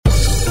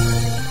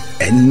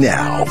And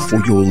now, for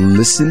your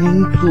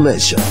listening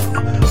pleasure,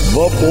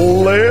 the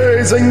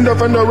Blazing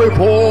Defender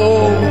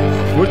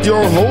Report with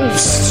your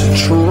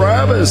host,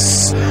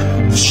 Travis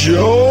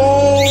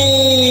Jones.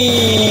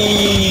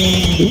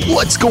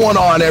 What's going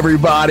on,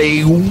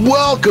 everybody?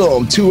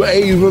 Welcome to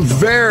a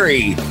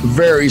very,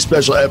 very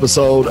special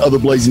episode of the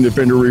Blazing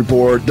Defender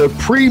Report, the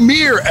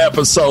premiere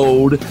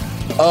episode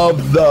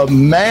of the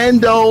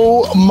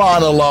Mando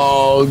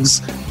Monologues.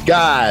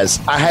 Guys,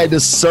 I had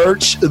to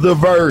search the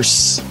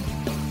verse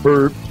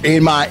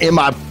in my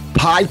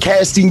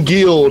podcasting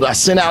guild. I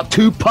sent out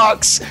 2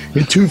 pucks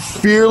and 2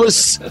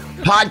 fearless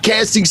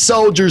podcasting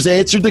soldiers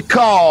answered the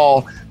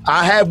call.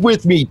 I have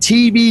with me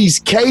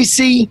TV's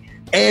Casey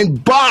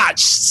and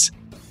Botched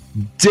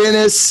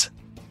Dennis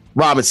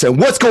Robinson.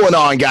 What's going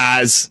on,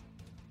 guys?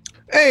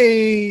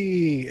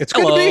 Hey, it's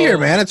good to be here,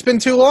 man. It's been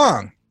too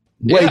long.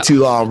 Way too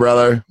long,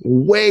 brother.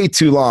 Way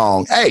too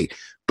long. Hey,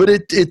 but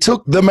it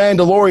took the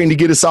Mandalorian to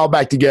get us all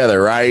back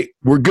together, right?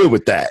 We're good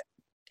with that.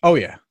 Oh,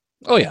 yeah.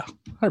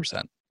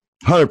 100%.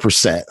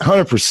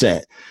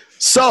 100%.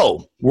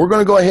 So we're going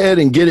to go ahead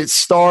and get it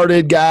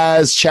started,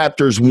 guys.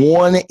 Chapters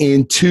 1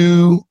 and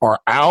 2 are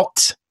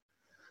out.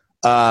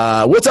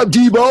 What's up,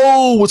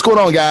 Debo? What's going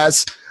on,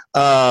 guys?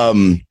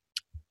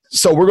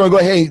 So we're going to go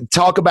ahead and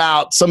talk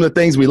about some of the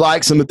things we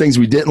like, some of the things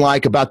we didn't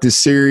like about this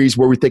series,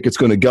 where we think it's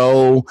going to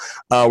go.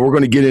 We're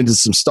going to get into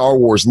some Star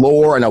Wars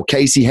lore. I know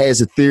Casey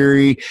has a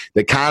theory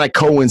that kind of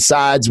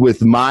coincides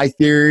with my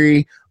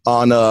theory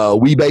on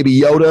Wee Baby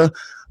Yoda.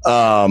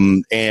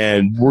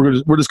 And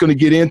we're just going to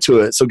get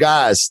into it. So,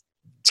 guys,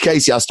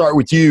 Casey, I'll start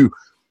with you.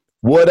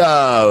 What'd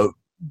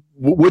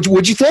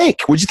you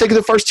think? What'd you think of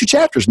the first 2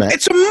 chapters, man?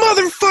 It's a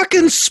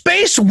motherfucking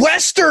space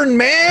western,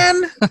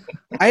 man.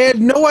 I had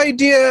no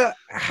idea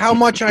how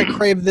much I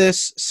craved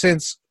this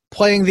since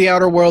playing The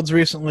Outer Worlds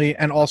recently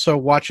and also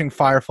watching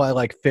Firefly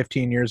like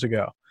 15 years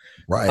ago.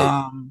 Right.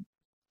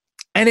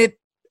 And it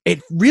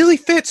really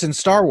fits in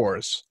Star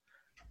Wars.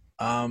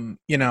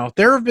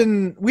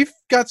 We've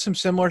got some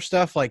similar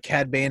stuff like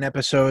Cad Bane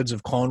episodes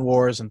of Clone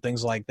Wars and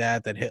things like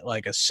that hit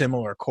like a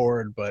similar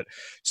chord, but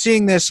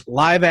seeing this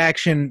live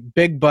action,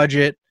 big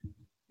budget,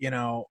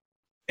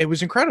 it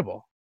was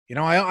incredible.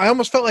 I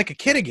almost felt like a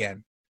kid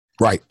again.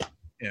 Right.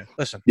 Yeah.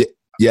 Listen.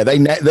 Yeah, they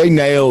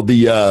nailed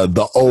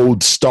the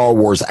old Star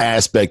Wars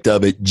aspect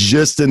of it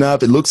just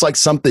enough. It looks like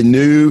something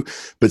new,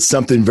 but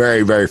something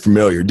very, very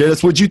familiar.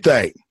 Dennis, what'd you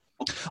think?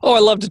 Oh, I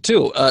loved it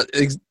too.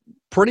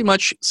 Pretty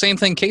much same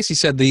thing Casey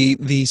said,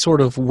 the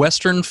sort of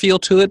Western feel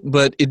to it,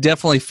 but it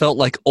definitely felt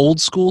like old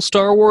school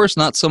Star Wars,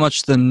 not so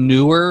much the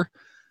newer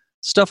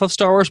stuff of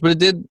Star Wars, but it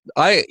did.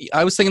 I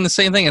was thinking the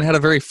same thing. It had a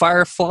very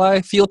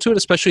Firefly feel to it,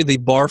 especially the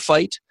bar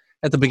fight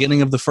at the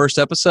beginning of the first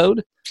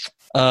episode.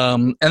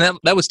 And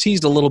that was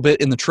teased a little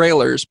bit in the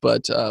trailers,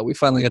 but we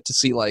finally got to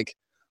see like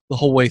the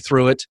whole way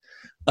through it.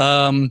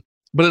 But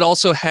it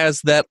also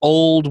has that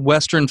old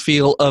Western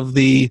feel of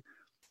the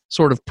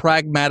sort of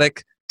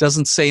pragmatic,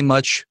 doesn't say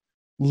much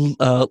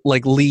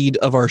like lead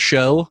of our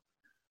show.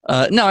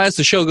 Now, as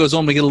the show goes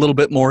on, we get a little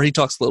bit more. He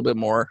talks a little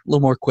more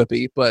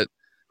quippy, but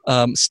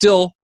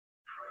still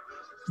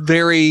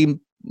very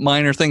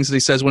minor things that he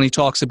says when he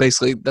talks.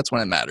 Basically, that's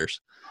when it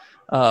matters.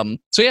 I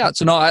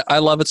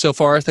love it so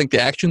far. I think the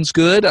action's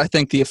good. I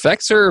think the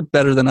effects are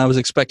better than I was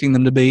expecting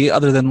them to be,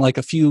 other than like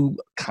a few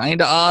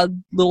kind of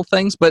odd little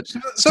things. But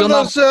some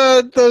of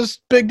those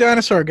big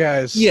dinosaur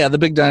guys. Yeah, the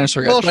big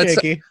dinosaur guys. A little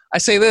shaky. I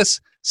say this.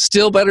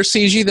 Still better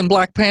CG than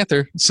Black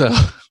Panther. So,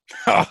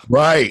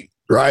 right,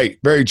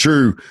 very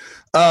true.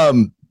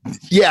 I'm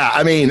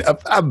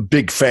a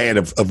big fan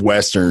of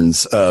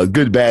Westerns.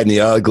 Good, Bad, and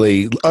the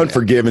Ugly.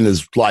 Unforgiven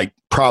is like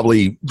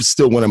probably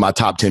still one of my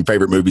top 10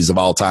 favorite movies of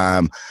all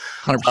time.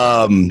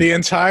 The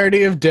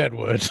entirety of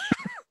Deadwood.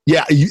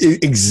 Yeah,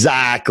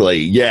 exactly.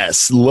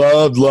 Yes,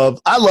 love.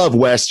 I love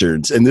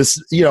Westerns, and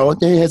this,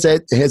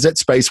 it has that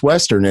space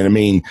Western, and I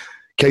mean,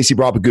 Casey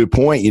brought up a good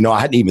point. I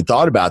hadn't even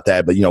thought about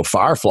that, but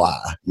Firefly,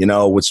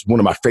 which is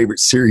one of my favorite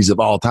series of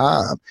all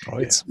time. Oh,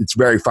 yeah. It's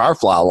very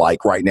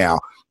Firefly-like right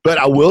now. But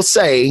I will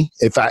say,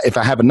 if I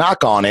have a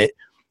knock on it,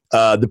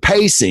 the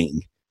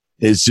pacing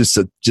is just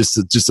a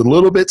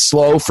little bit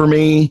slow for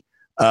me.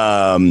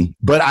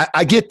 But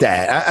I get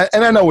that,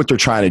 and I know what they're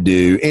trying to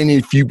do. And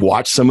if you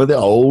watch some of the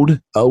old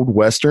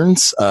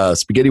Westerns,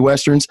 spaghetti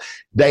Westerns,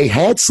 they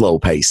had slow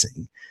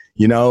pacing.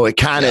 It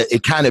kind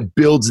of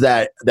builds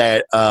that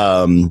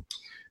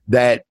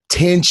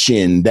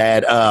tension,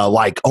 that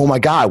like, oh my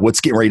God,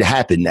 what's getting ready to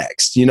happen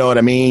next? You know what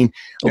I mean?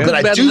 Yeah, but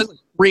I do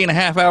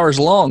 3.5 hours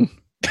long.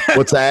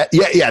 What's that?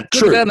 Yeah,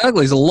 true. Good, Bad, and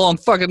Ugly is a long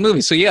fucking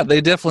movie. So yeah,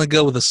 they definitely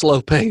go with a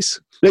slow pace.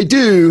 They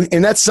do,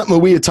 and that's something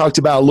we had talked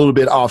about a little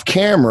bit off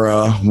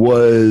camera,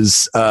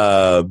 was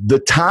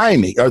the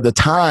timing or the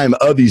time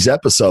of these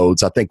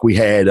episodes. I think we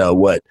had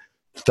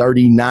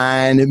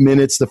 39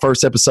 minutes the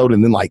first episode,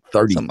 and then like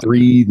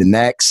 33 the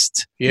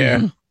next. Yeah.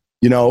 Mm-hmm.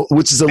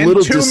 Which is a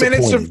little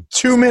disappointing.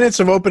 2 minutes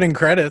of opening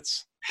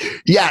credits.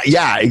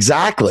 Yeah,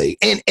 exactly.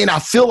 And I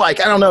feel like,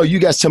 I don't know, you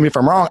guys tell me if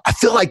I'm wrong, I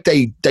feel like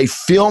they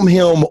film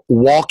him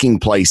walking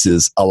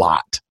places a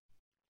lot.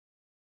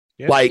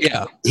 Like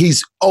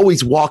he's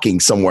always walking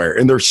somewhere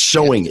and they're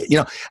showing it. You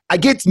know, I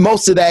get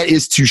most of that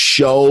is to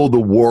show the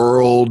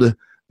world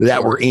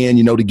that we're in,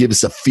 you know, to give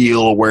us a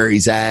feel of where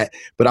he's at.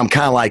 But I'm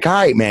kind of like, all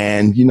right,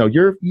 man, you know,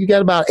 you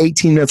got about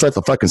 18 minutes left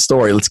of fucking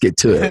story. Let's get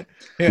to it.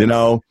 You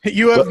know,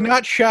 you have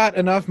not shot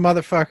enough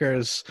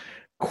motherfuckers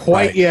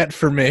quite yet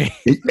for me.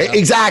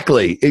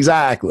 Exactly.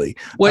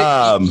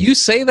 Wait, you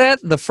say that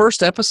the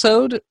first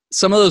episode,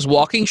 some of those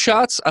walking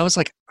shots, I was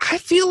like, I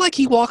feel like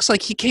he walks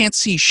like he can't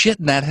see shit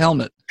in that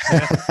helmet.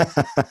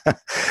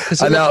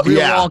 Because it looks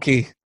real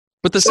wonky.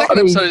 But the second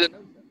episode,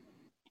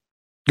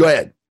 go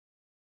ahead.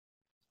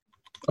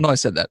 Oh, no, I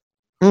said that.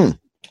 The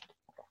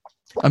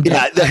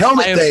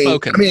helmet thing,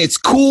 I mean, it's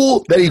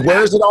cool that he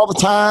wears it all the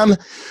time,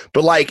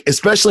 but like,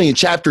 especially in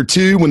chapter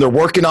 2, when they're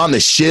working on the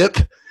ship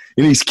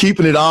and he's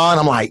keeping it on,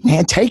 I'm like,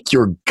 man, take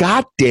your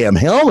goddamn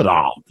helmet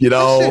off, you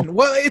know? Listen,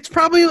 well, it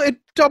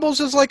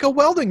doubles as like a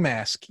welding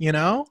mask, you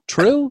know?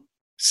 True.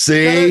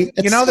 See?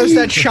 There's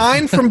that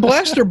shine from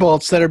blaster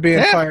bolts that are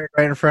being fired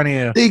right in front of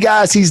you. See,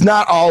 guys, he's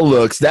not all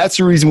looks. That's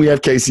the reason we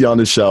have Casey on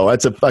the show.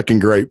 That's a fucking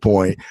great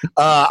point.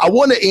 I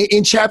want to,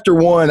 in chapter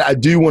 1, I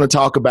do want to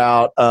talk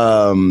about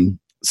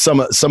some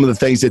of the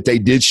things that they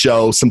did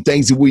show, some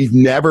things that we've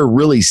never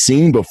really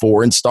seen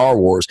before in Star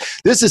Wars.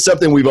 This is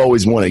something we've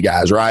always wanted,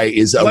 guys, right?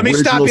 Let me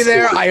stop you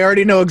there. I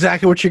already know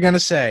exactly what you're going to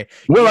say.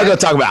 What am I going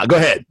to talk about? Go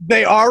ahead.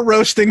 They are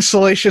roasting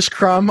Salacious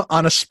Crumb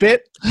on a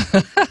spit.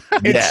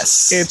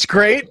 It's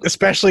great,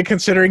 especially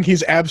considering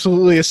he's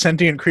absolutely a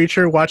sentient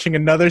creature watching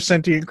another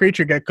sentient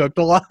creature get cooked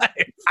alive.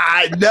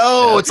 I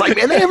know. It's like,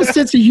 man, they have a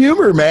sense of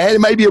humor, man.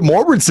 It might be a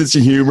morbid sense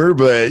of humor,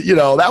 but, you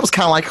know, that was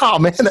kind of like, oh,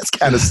 man, that's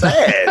kind of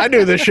sad. I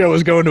knew this show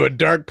was going to a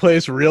dark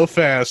place real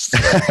fast.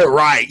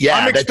 Right, yeah.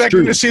 I'm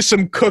expecting to see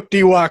some cooked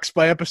Ewoks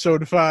by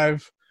episode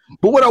 5.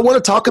 But what I want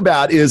to talk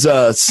about is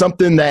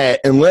something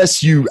that,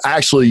 unless you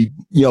actually,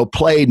 you know,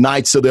 played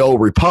Knights of the Old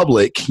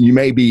Republic, you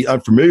may be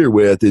unfamiliar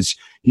with, is,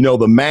 you know,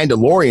 the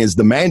Mandalorians,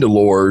 the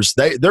Mandalores,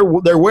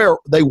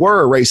 they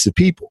were a race of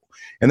people.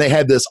 And they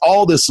had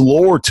all this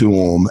lore to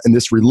them and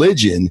this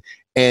religion.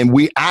 And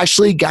we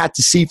actually got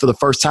to see for the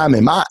first time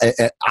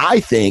I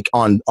think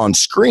on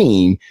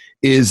screen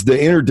is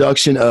the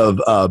introduction of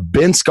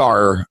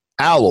Beskar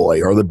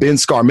alloy, or the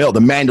Beskar metal, the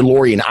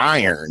Mandalorian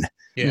iron,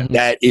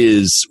 that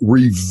is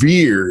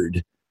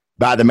revered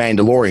by the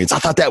Mandalorians. I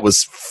thought that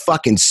was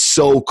fucking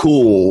so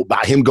cool,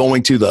 by him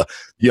going to the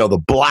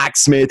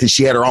blacksmith, and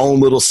she had her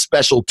own little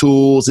special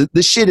tools.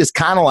 This shit is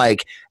kind of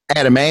like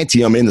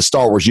adamantium in the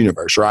Star Wars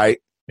universe, right?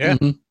 Yeah.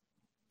 Mm-hmm.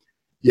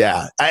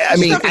 Yeah. I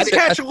mean,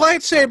 catch a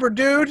lightsaber,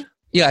 dude.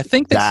 Yeah, I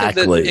think they said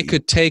that it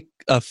could take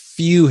a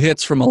few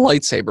hits from a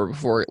lightsaber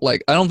before,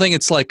 like, I don't think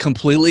it's like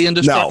completely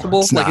indestructible.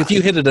 No, it's like not. if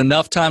you hit it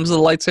enough times, the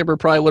lightsaber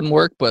probably wouldn't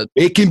work, but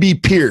it can be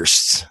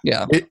pierced.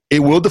 Yeah. It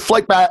will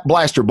deflect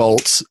blaster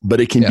bolts, but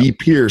it can be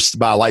pierced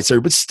by a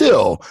lightsaber. But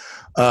still,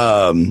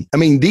 I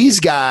mean, these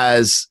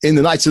guys in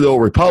the Knights of the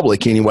Old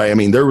Republic, anyway, I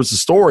mean, there was a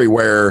story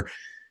where,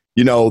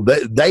 you know,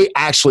 they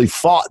actually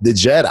fought the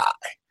Jedi.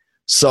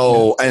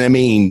 So, and I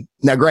mean,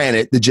 now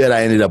granted, the Jedi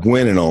ended up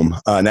winning them,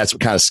 and that's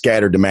what kind of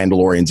scattered the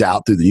Mandalorians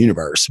out through the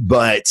universe.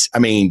 But, I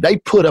mean, they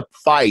put up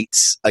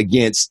fights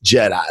against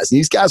Jedis, and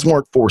these guys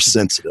weren't force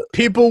sensitive.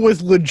 People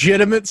with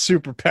legitimate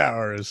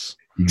superpowers.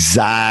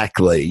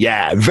 Exactly.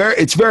 Yeah.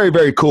 It's very,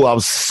 very cool. I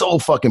was so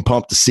fucking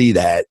pumped to see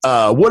that.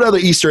 What other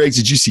Easter eggs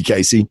did you see,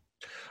 Casey?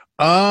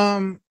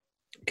 Other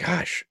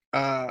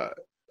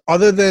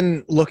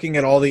than looking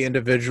at all the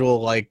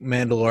individual, like,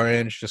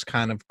 Mandalorians just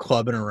kind of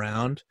clubbing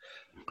around,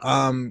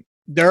 do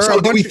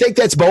we think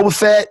that's Boba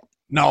Fett?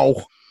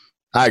 No.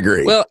 I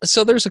agree. Well,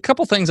 so there's a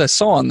couple things I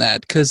saw on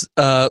that, because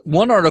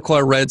one article I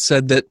read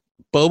said that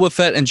Boba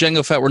Fett and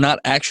Jango Fett were not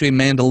actually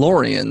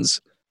Mandalorians.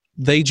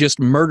 They just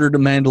murdered a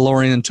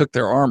Mandalorian and took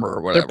their armor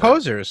or whatever. They're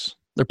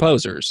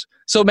posers.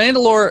 So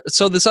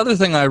this other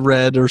thing I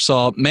read or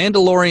saw,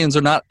 Mandalorians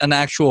are not an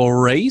actual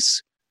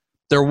race.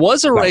 There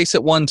was a race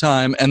at one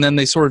time, and then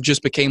they sort of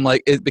just became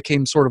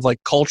sort of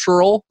like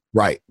cultural.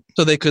 Right.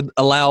 So they could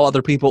allow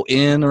other people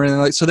in or anything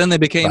like. So then they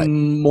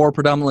became more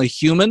predominantly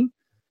human.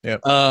 Yeah.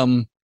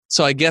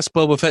 So I guess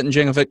Boba Fett and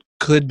Jango Fett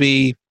could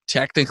be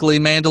technically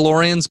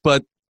Mandalorians,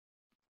 but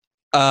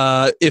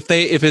if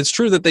it's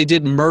true that they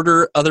did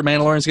murder other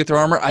Mandalorians to get their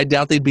armor, I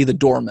doubt they'd be the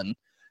doorman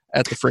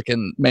at the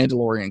freaking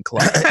Mandalorian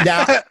club.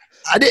 Now,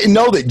 I didn't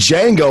know that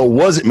Jango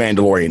wasn't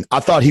Mandalorian. I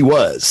thought he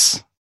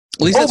was.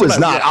 At least Boba's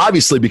not,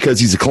 obviously, because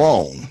he's a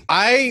clone.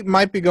 I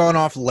might be going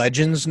off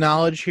Legends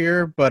knowledge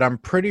here, but I'm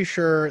pretty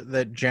sure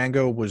that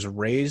Jango was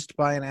raised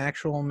by an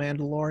actual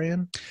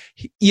Mandalorian.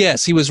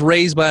 Yes, he was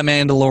raised by a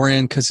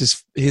Mandalorian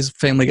because his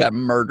family got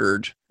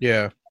murdered.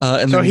 Yeah.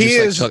 And so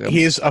he's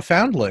a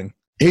foundling.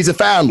 He's a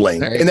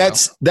foundling. And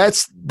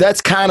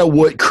that's kind of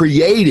what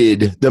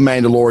created the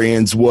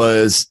Mandalorians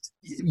was,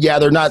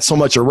 they're not so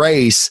much a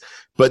race,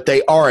 but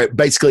they are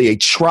basically a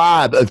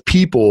tribe of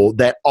people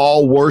that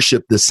all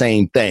worship the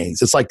same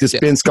things. It's like this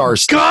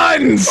Beskar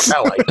guns.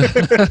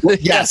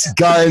 Yes,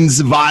 guns,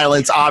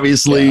 violence,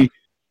 obviously. Yeah.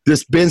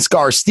 This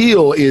Beskar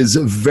steel is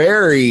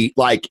very,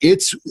 like,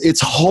 it's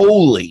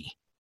holy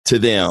to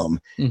them.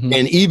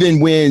 And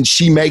even when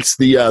she makes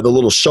the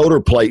little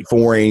shoulder plate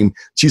for him,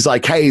 she's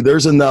like, hey,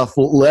 there's enough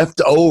left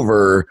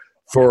over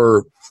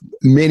for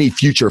many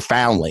future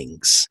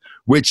foundlings,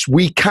 which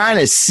we kind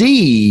of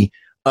see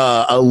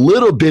a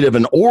little bit of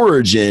an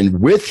origin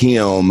with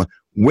him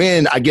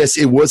when I guess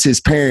it was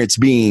his parents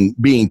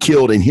being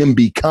killed and him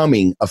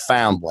becoming a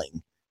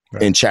foundling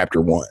in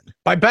chapter 1.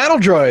 By battle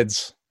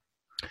droids.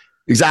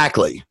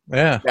 Exactly.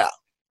 Yeah.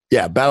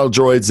 Battle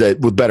droids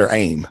with better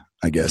aim,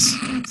 I guess.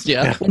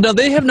 Yeah. No,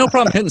 they have no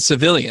problem hitting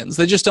civilians.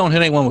 They just don't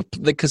hit anyone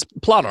with because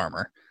plot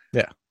armor.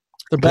 Yeah.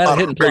 They're bad at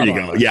hitting plot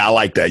armor. Yeah, I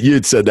like that. You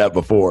had said that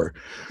before.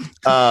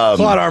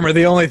 Plot armor,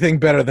 the only thing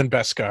better than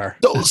Beskar.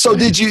 So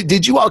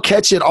did you all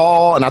catch it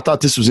all? And I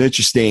thought this was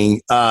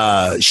interesting.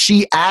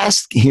 She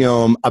asked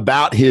him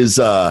about his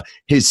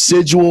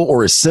sigil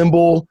or his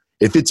symbol,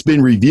 if it's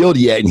been revealed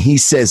yet, and he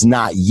says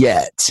not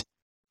yet.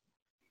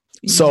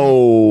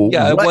 So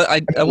yeah,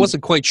 I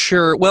wasn't quite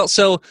sure. Well,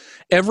 so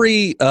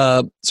every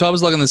so I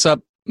was looking this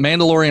up.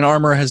 Mandalorian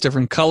armor has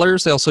different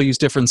colors. They also use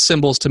different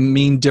symbols to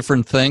mean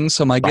different things.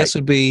 So my guess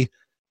would be,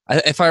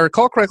 if I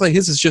recall correctly,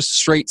 his is just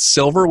straight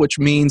silver, which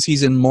means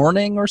he's in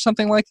mourning or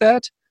something like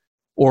that,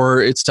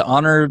 or it's to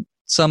honor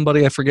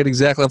somebody. I forget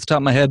exactly off the top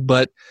of my head,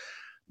 but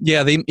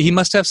yeah, he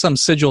must have some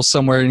sigil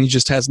somewhere, and he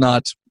just has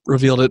not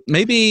revealed it.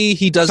 Maybe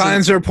he doesn't.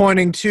 Signs are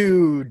pointing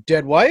to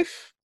dead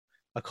wife,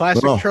 a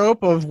classic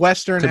trope of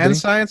Western and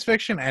science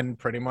fiction, and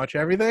pretty much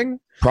everything.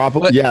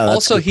 Probably, but yeah.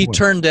 Also, he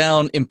turned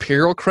down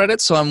Imperial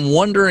credits, so I'm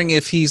wondering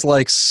if he's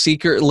like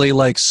secretly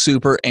like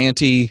super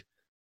anti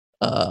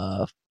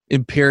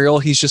Imperial.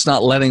 He's just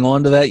not letting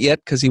on to that yet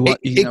because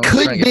it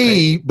could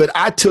be, but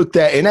I took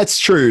that, and that's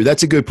true.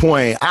 That's a good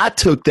point. I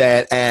took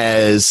that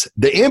as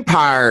the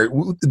Empire.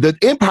 The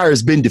Empire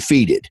has been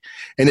defeated,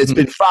 and it's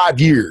been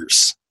 5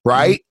 years,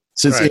 right?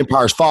 Since the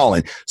Empire's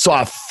fallen. So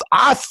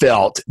I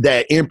felt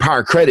that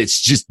Empire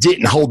credits just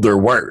didn't hold their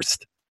worth.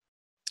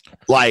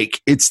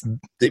 Like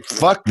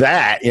fuck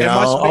that, you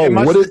know.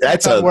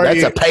 That's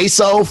a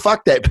peso.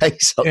 Fuck that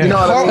peso. Yeah. You know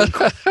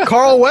what I mean?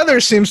 Carl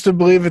Weathers seems to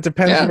believe it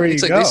depends where you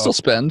go. They still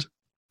spend,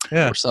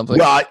 or something.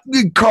 Well,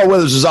 Carl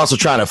Weathers was also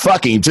trying to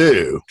fuck him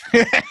too.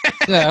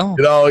 Yeah,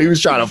 you know, he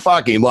was trying to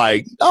fuck him.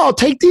 Like, oh,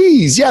 take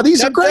these. Yeah,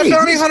 these are great.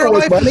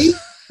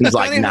 He's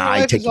like, nah,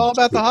 I take. It's all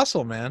about the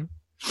hustle, man.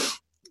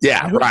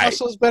 Yeah, Who right.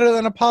 hustles better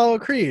than Apollo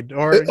Creed,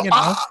 or you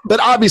know? But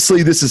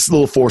obviously, this is a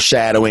little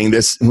foreshadowing.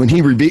 This when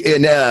he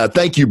revealed, and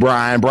thank you,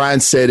 Brian. Brian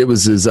said it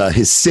was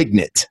his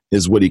signet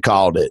is what he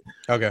called it.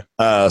 Okay.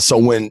 So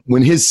when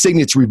his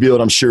signet's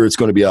revealed, I'm sure it's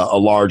going to be a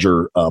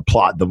larger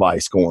plot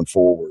device going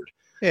forward.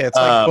 Yeah, it's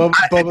like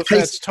Boba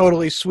Fett's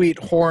totally sweet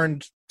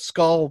horned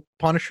skull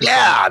Punisher.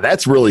 Yeah,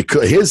 that's really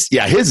cool. His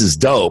is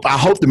dope. I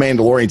hope the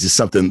Mandalorians is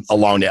something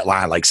along that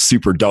line, like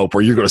super dope,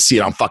 where you're going to see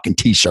it on fucking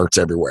t-shirts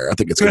everywhere. I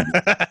think it's going to be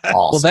awesome.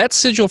 Well, that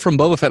sigil from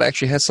Boba Fett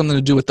actually has something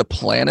to do with the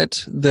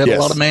planet that a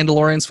lot of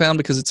Mandalorians found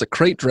because it's a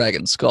crate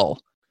dragon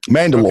skull.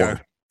 Mandalore.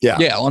 Okay.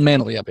 Yeah, on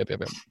Mandalore.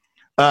 Yep.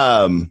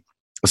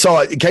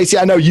 So, Casey,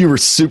 I know you were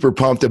super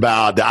pumped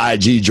about the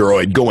IG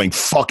droid going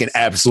fucking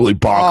absolutely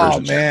bonkers. Oh,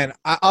 man.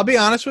 I'll be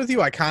honest with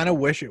you. I kind of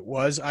wish it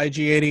was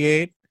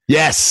IG-88.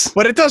 Yes.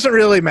 But it doesn't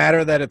really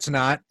matter that it's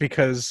not,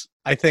 because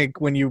I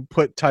think when you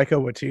put Taika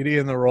Waititi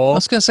in the role. I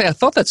was going to say, I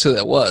thought that's who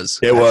that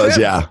was. It was,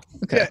 yeah.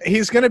 Okay. Yeah,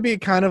 he's going to be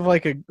kind of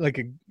like a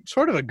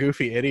sort of a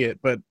goofy idiot,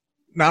 but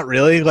not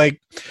really.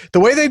 Like, the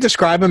way they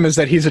describe him is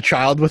that he's a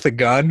child with a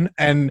gun,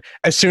 and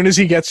as soon as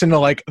he gets into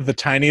like the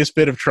tiniest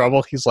bit of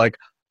trouble, he's like,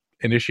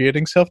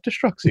 initiating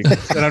self-destruct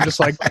sequence. And I'm just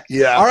like,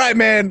 yeah, all right,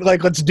 man,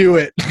 like, let's do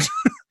it.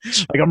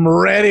 Like, I'm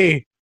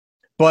ready.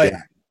 But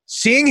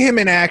seeing him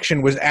in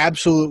action was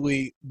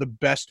absolutely the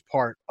best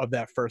part of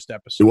that first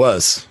episode. It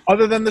was.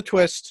 Other than the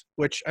twist,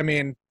 which, I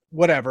mean,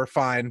 whatever,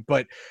 fine.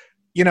 But,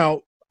 you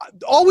know,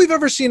 all we've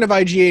ever seen of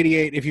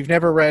IG-88, if you've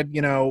never read,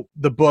 you know,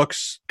 the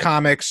books,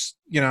 comics,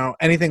 you know,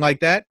 anything like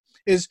that,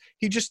 is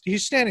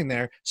he's standing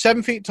there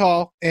 7 feet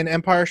tall in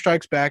Empire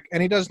Strikes Back,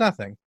 and he does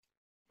nothing.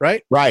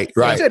 Right? Right.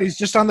 That's it. He's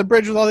just on the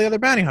bridge with all the other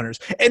bounty hunters.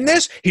 In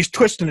this, he's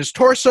twisting his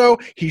torso.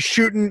 He's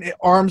shooting,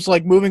 arms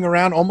like moving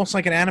around, almost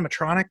like an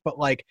animatronic, but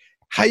like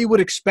how you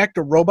would expect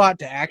a robot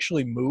to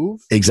actually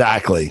move.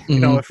 Exactly. You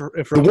know, if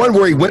the one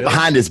where he went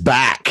behind his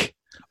back.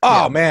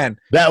 Oh, man.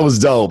 That was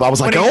dope. I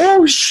was like,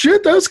 oh,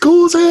 shit, that's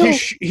cool as hell.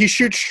 He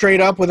shoots straight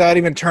up without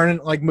even turning,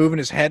 like moving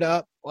his head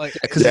up. Like,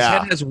 because his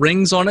head has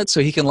rings on it, so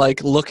he can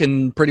like look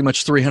in pretty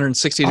much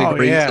 360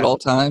 degrees at all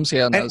times.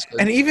 Yeah, that was good.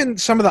 And even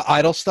some of the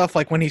idle stuff,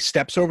 like when he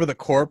steps over the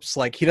corpse,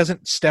 like he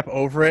doesn't step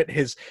over it.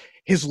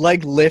 His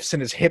leg lifts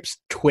and his hips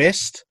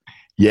twist.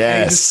 Yes.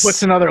 And he just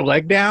puts another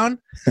leg down.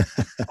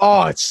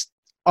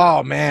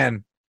 Oh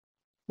man.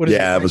 What is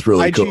it was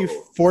really cool.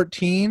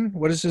 IG-14.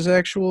 What is his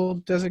actual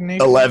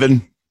designation?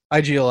 11.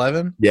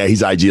 IG-11. Yeah,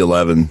 he's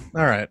IG-11.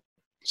 All right.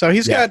 So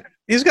he's got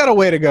a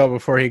way to go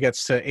before he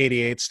gets to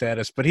 88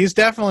 status, but he's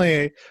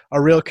definitely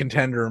a real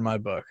contender in my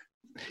book.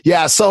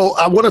 Yeah, so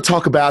I want to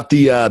talk about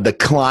the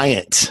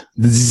client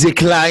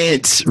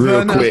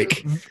real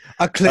quick.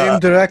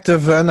 Acclaimed director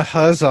Werner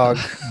Herzog.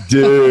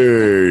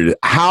 Dude,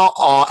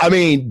 I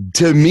mean,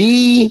 to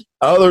me,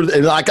 other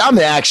than like I'm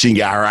the action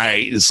guy,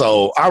 right?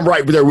 So I'm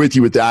right there with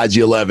you with the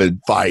IG-11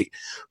 fight.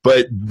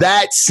 But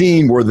that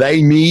scene where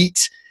they meet,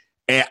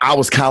 and I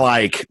was kind of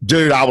like,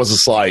 dude, I was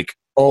just like,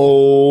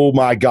 oh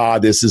my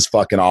God, this is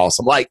fucking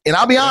awesome. Like, and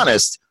I'll be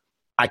honest,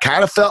 I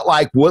kind of felt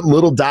like what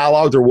little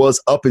dialogue there was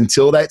up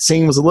until that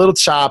scene was a little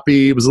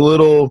choppy. It was a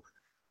little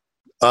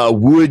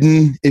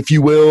wooden, if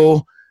you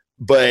will.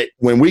 But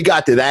when we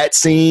got to that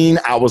scene,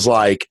 I was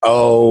like,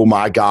 oh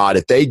my God,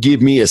 if they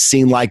give me a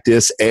scene like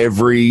this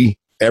every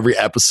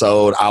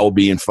episode, I will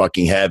be in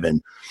fucking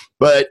heaven.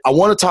 But I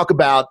want to talk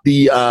about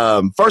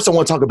first I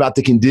want to talk about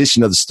the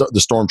condition of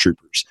the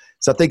stormtroopers.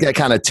 So I think that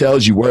kind of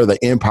tells you where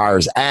the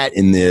Empire's at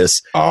in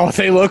this. Oh,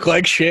 they look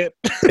like shit.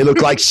 They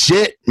look like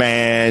shit,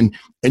 man.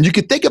 And you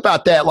could think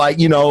about that, like,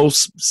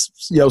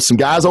 some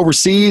guys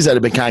overseas that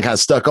have been kind of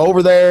stuck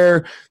over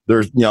there.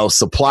 There's,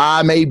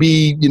 supply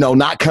maybe,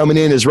 not coming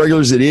in as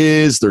regular as it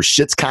is. Their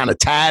shit's kind of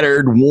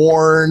tattered,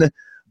 worn.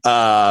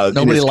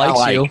 Nobody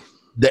likes you.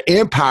 The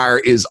Empire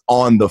is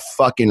on the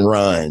fucking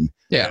run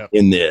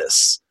in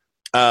this.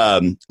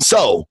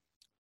 So,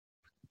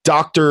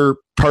 Dr.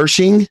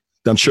 Pershing,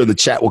 I'm sure the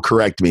chat will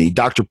correct me.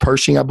 Dr.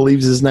 Pershing, I believe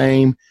is his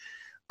name.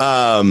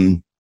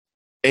 And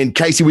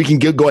Casey, we can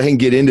go ahead and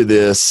get into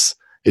this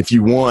if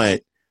you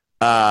want.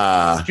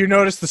 Did you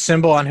notice the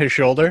symbol on his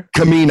shoulder?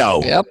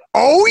 Camino. Yep.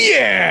 Oh,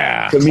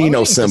 yeah.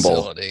 Camino symbol.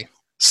 Facility.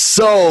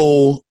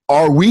 So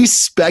are we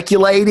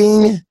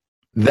speculating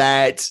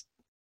that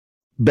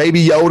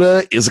Baby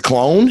Yoda is a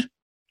clone?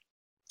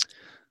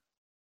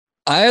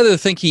 I either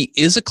think he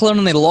is a clone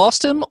and they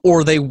lost him,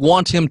 or they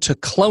want him to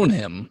clone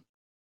him.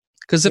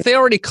 Because if they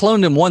already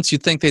cloned him once,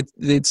 you'd think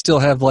they'd still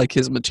have like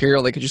his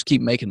material. They could just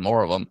keep making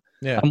more of them.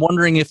 Yeah. I'm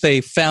wondering if they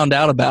found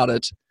out about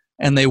it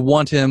and they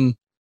want him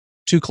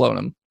to clone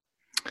him.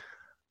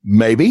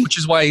 Maybe. Which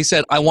is why he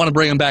said, I want to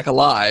bring him back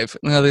alive.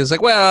 And he's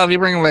like, well, if you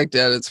bring him back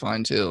dead, it's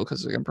fine too,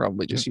 because they can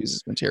probably just use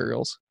his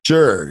materials.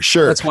 Sure.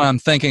 That's why I'm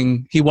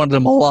thinking he wanted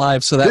him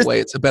alive, so that way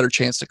it's a better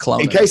chance to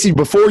clone him. Casey,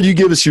 before you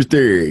give us your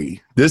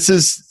theory, this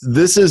is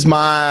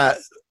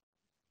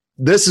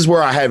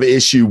where I have an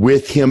issue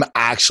with him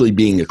actually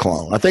being a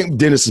clone. I think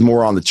Dennis is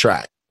more on the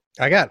track.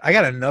 I got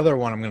another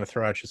one I'm going to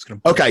throw out. Just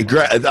going to okay,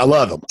 great. I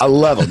love him.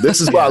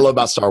 This is what I love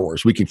about Star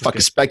Wars. We can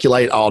fucking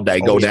speculate all day,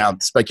 go down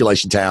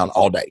speculation town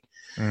all day.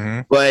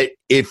 Mm-hmm. But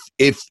if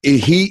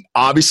he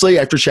obviously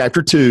after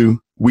chapter 2,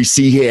 we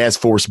see he has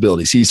force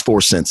abilities. He's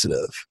force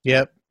sensitive.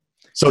 Yep.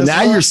 So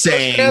now you're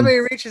saying he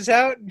reaches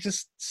out,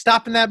 just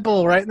stopping that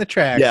bull right in the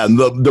tracks. Yeah,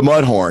 the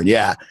mud horn.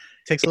 Yeah,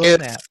 takes a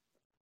little nap.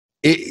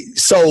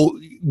 So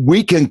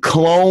we can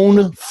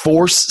clone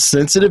force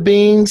sensitive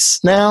beings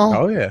now.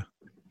 Oh yeah.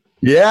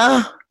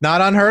 Yeah. Not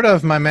unheard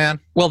of, my man.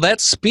 Well, that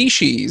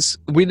species,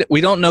 we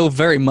don't know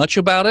very much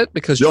about it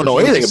because you don't know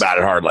anything about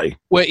it hardly.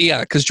 Well,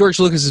 yeah, because George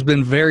Lucas has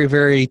been very,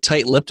 very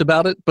tight-lipped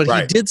about it, but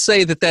he did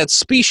say that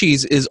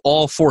species is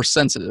all force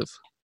sensitive.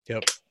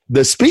 Yep.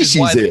 The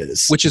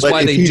species which is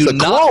why they do not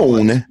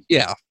clone.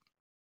 Yeah.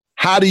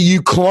 How do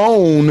you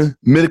clone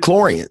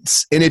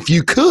midichlorians? And if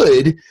you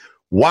could,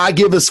 why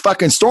give us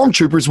fucking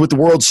stormtroopers with the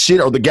world's shit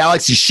or the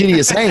galaxy's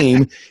shittiest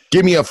name?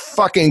 Give me a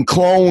fucking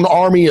clone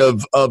army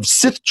of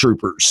Sith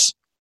troopers.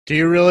 Do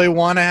you really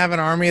want to have an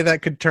army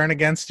that could turn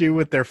against you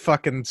with their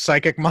fucking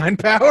psychic mind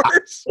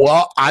powers?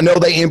 Well, I know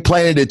they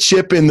implanted a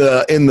chip in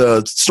the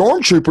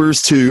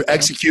stormtroopers to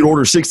execute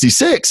Order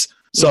 66,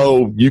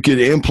 so you could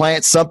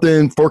implant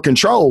something for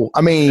control.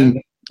 I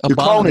mean, you're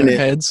cloning it.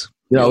 Heads.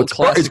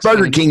 It's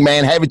Burger King,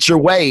 man. Have it your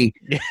way.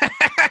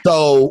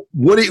 So,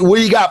 what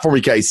do you got for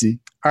me, Casey?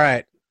 All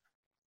right.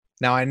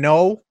 Now I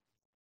know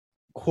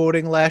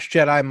quoting Last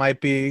Jedi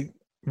might be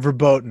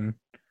verboten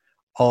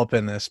all up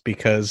in this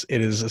because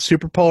it is a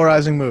super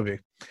polarizing movie.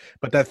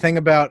 But that thing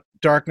about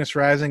darkness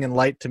rising and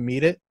light to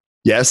meet it.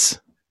 Yes.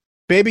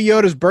 Baby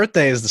Yoda's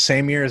birthday is the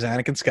same year as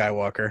Anakin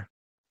Skywalker.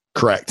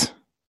 Correct.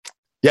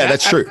 Yeah,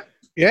 that's true.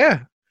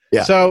 Yeah.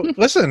 So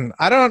listen,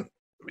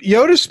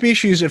 Yoda's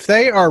species, if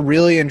they are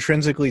really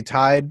intrinsically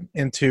tied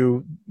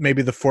into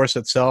maybe the Force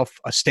itself,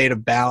 a state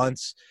of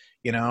balance,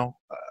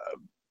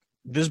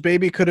 this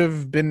baby could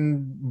have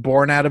been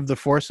born out of the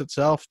Force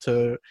itself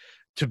to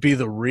be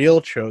the real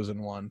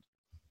chosen one.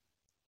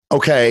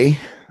 Okay.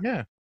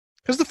 Yeah.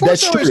 Because the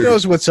Force always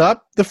knows what's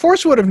up. The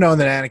Force would have known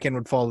that Anakin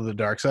would fall to the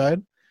dark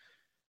side.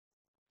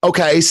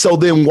 Okay, so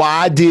then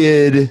why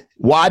did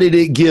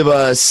it give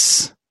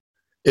us,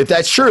 if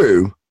that's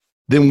true,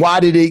 then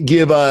why did it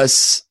give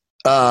us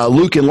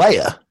Luke and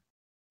Leia?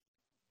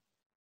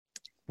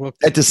 Well,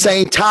 at the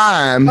same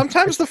time,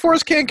 sometimes the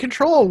Force can't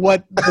control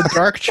what the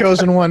Dark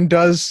Chosen One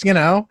does,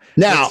 now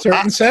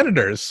certain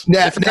senators.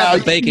 Now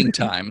the baking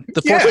time.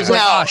 The Force is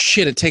like, oh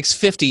shit, it takes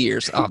 50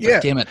 years. Oh,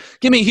 damn it.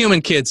 Give me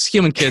human kids.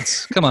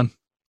 Come on.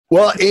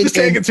 Well, it's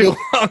taking too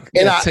long.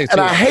 And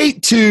I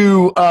hate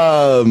to,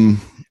 I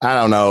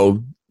don't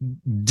know,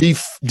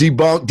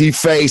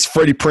 deface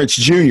Freddie Prinze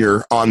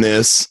Jr. on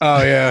this.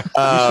 Oh yeah, you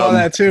saw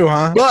that too,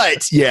 huh?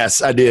 But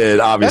yes, I did.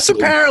 Obviously, that's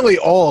apparently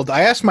old.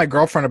 I asked my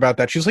girlfriend about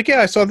that. She's like,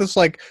 "Yeah, I saw this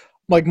like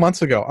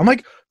months ago." I'm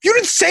like, "You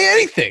didn't say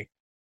anything."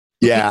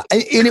 Yeah,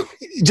 and it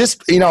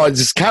just it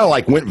just kind of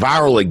like went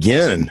viral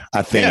again.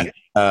 I think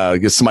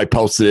because somebody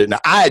posted it, and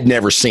I had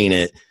never seen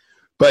it.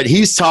 But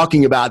he's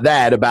talking about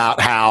that, about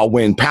how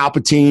when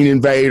Palpatine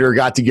and Vader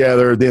got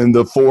together, then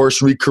the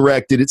Force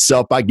recorrected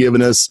itself by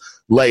giving us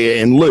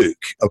Leia and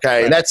Luke.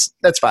 Okay, right.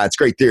 That's fine. It's a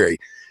great theory.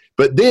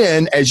 But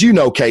then, as you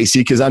know,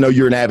 Casey, because I know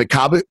you're an avid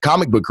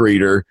comic book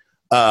reader,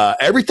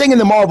 everything in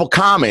the Marvel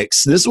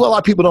Comics, this is what a lot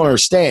of people don't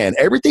understand.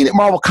 Everything that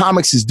Marvel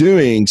Comics is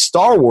doing,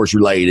 Star Wars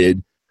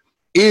related,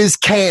 is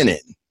canon.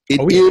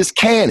 It is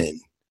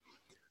canon.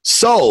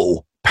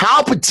 So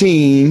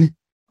Palpatine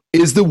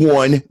is the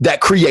one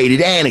that created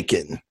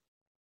Anakin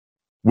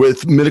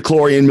with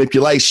midichlorian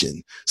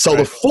manipulation. So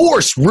the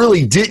Force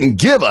really didn't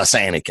give us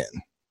Anakin.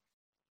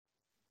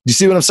 You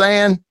see what I'm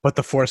saying? But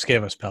the Force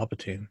gave us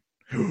Palpatine.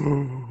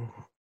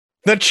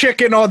 The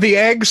chicken or the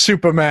egg,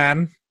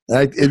 Superman.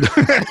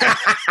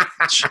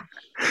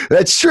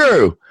 That's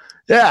true.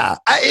 Yeah.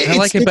 I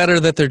like it better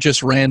that they're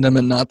just random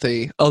and not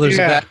there's a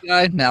bad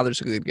guy, now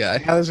there's a good guy.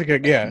 Now there's a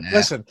good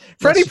Listen,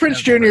 Freddie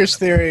Prinze Jr.'s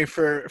theory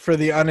for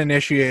the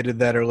uninitiated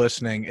that are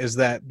listening is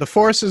that the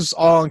Force is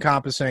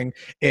all-encompassing.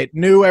 It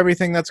knew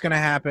everything that's going to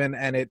happen,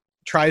 and it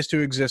tries to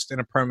exist in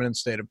a permanent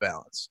state of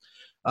balance.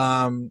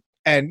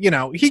 And,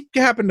 he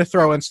happened to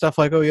throw in stuff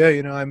like, oh, yeah,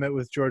 I met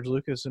with George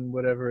Lucas and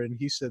whatever, and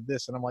he said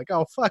this. And I'm like,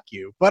 oh, fuck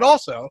you. But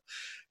also,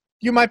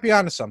 you might be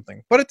onto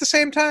something. But at the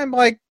same time,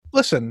 like,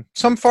 listen,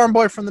 some farm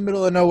boy from the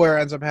middle of nowhere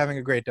ends up having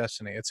a great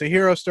destiny. It's a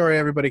hero story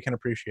everybody can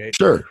appreciate.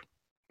 Sure.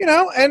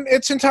 And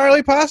it's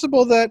entirely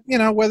possible that,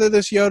 whether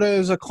this Yoda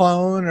is a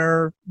clone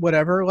or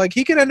whatever, like,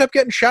 he could end up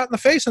getting shot in the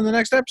face in the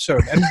next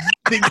episode. And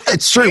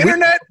it's true. The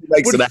internet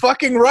would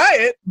fucking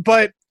riot.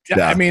 But,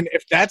 I mean,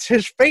 if that's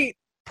his fate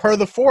per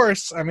the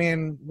Force, I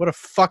mean, what a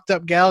fucked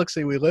up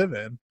galaxy we live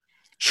in.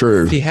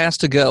 True. If he has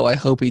to go, I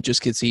hope he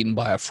just gets eaten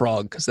by a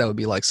frog, because that would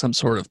be like some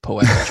sort of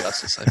poetic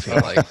justice, I feel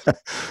like.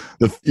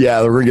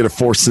 They're going to get a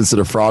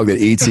Force-sensitive frog that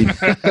eats him.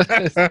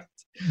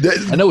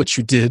 I know what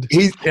you did.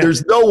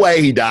 There's no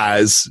way he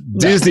dies. No.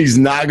 Disney's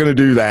not going to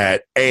do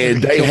that.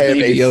 And they have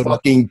a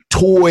fucking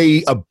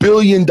 $1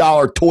 billion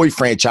toy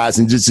franchise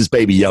and just this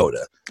Baby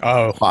Yoda.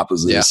 Oh.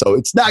 Yeah. So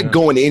it's not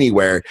going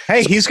anywhere.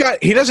 Hey,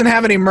 he doesn't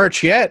have any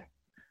merch yet.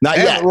 Not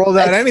yet. Haven't rolled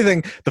out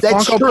anything. The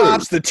Funko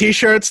Pops, the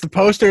T-shirts, the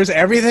posters,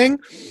 everything.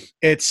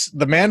 It's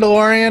the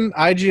Mandalorian,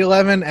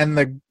 IG-11, and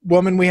the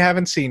woman we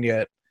haven't seen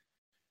yet.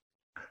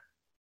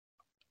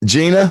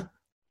 Gina?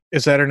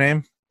 Is that her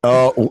name?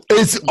 Oh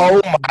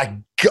my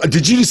God.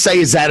 Did you just say,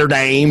 is that her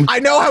name? I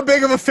know how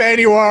big of a fan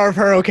you are of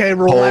her. Okay,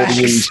 relax.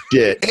 Holy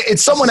shit. And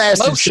someone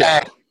asked in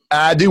chat,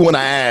 I do want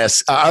to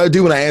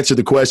answer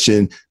the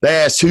question. They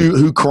asked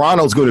who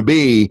Carano's going to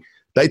be.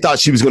 They thought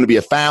she was going to be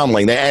a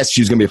foundling. They asked if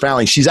she was going to be a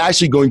foundling. She's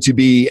actually going to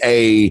be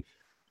a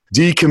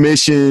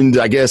decommissioned,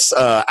 I guess,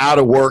 out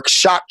of work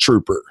shock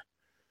trooper.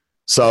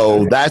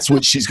 So that's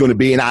what she's going to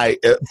be. And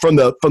from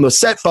the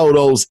set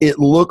photos, it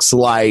looks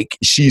like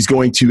she's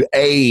going to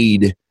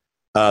aid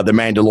the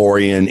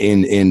Mandalorian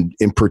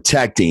in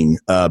protecting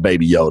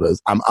Baby Yoda.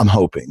 I'm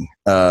hoping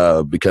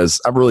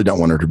because I really don't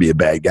want her to be a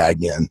bad guy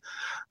again.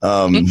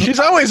 She's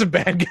always a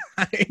bad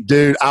guy,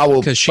 dude. I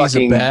will, because she's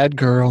a bad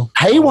girl.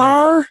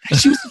 Haywire.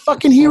 She was the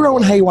fucking hero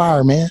in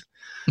Haywire, man.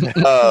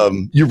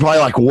 You're probably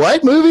like,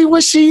 what movie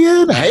was she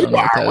in?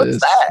 Haywire. What's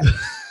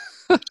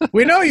that?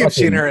 We know you've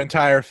seen her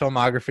entire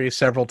filmography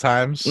several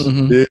times.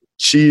 Mm-hmm. Dude,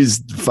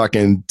 she's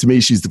fucking, to me,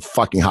 she's the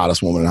fucking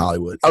hottest woman in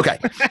Hollywood. Okay.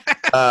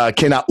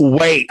 Cannot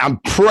wait. I'm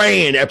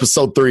praying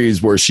episode 3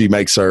 is where she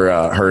makes her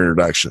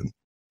introduction.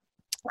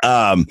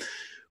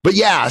 But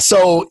yeah,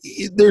 so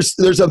there's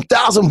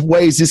 1,000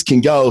 ways this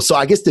can go. So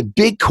I guess the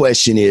big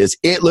question is,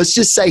 let's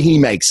just say he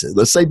makes it.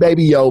 Let's say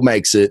Baby Yoda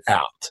makes it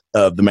out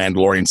of the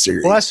Mandalorian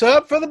series. Bless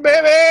up for the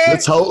baby.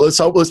 Let's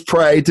hope. Let's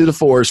pray to the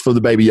Force for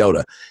the Baby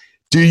Yoda.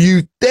 Do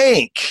you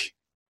think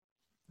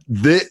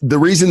the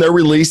reason they're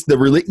released,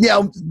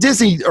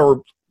 Disney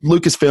or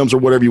Lucasfilms or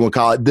whatever you want to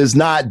call it, does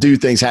not do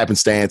things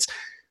happenstance?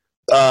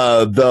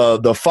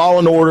 The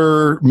Fallen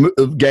Order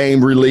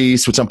game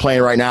release, which I'm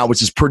playing right now,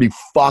 which is pretty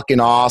fucking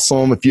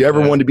awesome. If you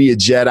ever want to be a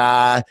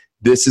Jedi,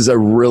 this is a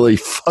really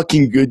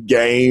fucking good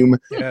game.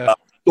 Yeah.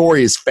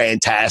 Story is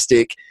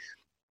fantastic,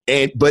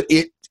 but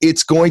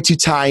it's going to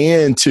tie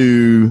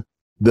into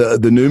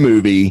the new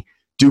movie.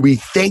 Do we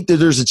think that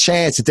there's a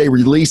chance that they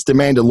released the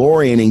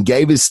Mandalorian and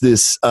gave us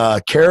this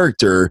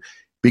character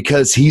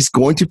because he's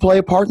going to play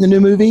a part in the new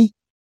movie?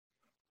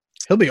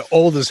 He'll be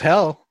old as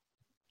hell,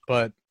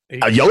 but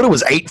Yoda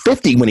was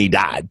 850 when he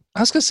died. I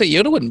was going to say,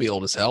 Yoda wouldn't be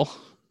old as hell.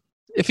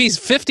 If he's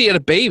 50 at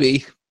a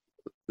baby,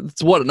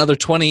 it's what, another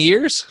 20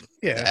 years?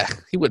 Yeah.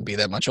 He wouldn't be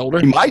that much older.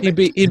 He'd not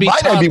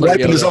be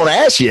wiping his own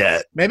ass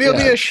yet. Maybe he'll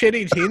be a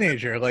shitty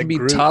teenager. Like he'd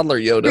be toddler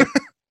Yoda.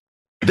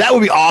 That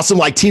would be awesome.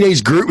 Like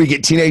Teenage Groot, we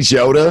get Teenage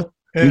Yoda.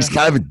 Yeah. He's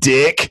kind of a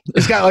dick.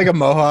 He's got like a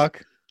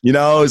mohawk.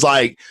 It's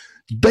like,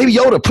 Baby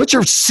Yoda, put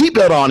your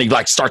seatbelt on. He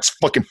like starts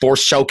fucking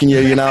force choking you,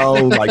 you know,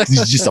 like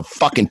he's just a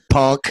fucking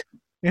punk.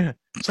 Yeah.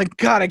 It's like,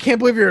 God, I can't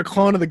believe you're a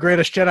clone of the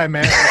greatest Jedi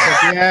man.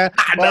 It's like, yeah,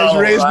 I was know,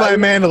 raised by a right?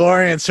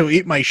 Mandalorian, so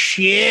eat my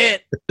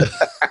shit.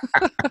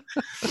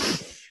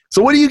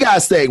 So what do you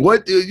guys think?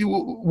 What do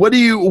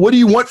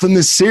you want from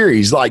this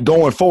series, like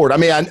going forward? I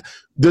mean,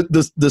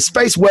 the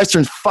space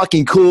western's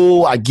fucking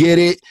cool. I get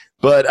it,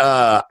 but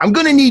I'm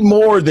gonna need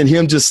more than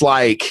him. Just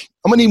like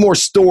I'm gonna need more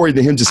story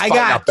than him just. I fighting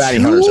got out bounty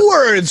two hunters.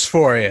 words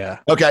for you.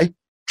 Okay,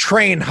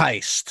 Train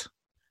heist.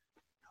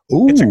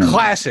 ooh. It's a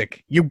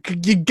classic. You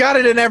got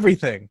it in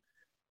everything.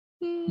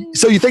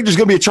 So you think there's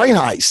gonna be a train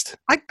heist?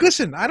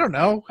 Listen, I don't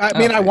know. I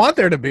mean, I Okay. want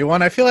there to be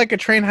one. I feel like a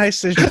train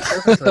heist is just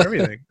perfect for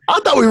everything. I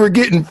thought we were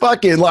getting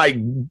fucking like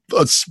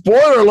a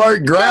spoiler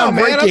alert,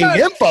 groundbreaking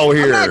info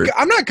here.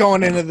 I'm not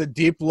going into the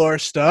deep lore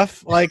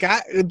stuff. Like,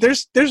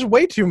 there's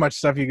way too much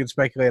stuff you can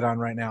speculate on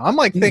right now. I'm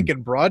like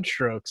thinking broad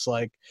strokes,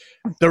 like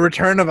the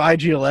return of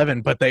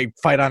IG-11, but they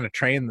fight on a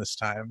train this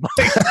time.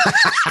 Like,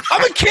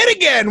 I'm a kid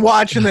again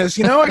watching this.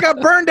 You know, I got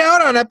burned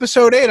out on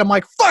episode 8. I'm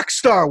like, fuck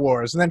Star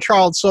Wars. And then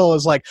Charles Soule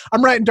is like,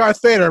 I'm writing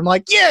Darth Vader. I'm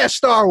like, yeah,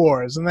 Star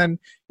Wars. And then,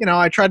 you know,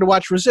 I tried to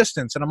watch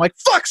Resistance, and I'm like,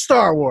 fuck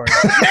Star Wars.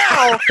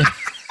 Now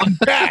I'm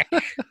back.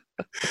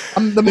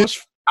 I'm the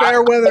most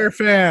fair weather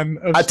fan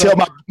of I Star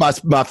tell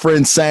my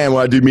friend Sam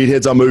when I do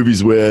meatheads on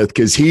movies with,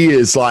 because he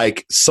is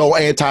like so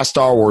anti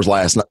Star Wars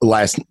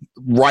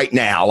right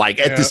now. Like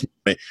at this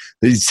moment,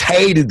 he's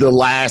hated the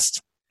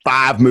last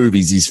 5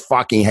 movies. He's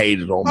fucking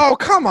hated them. Oh,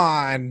 come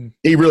on.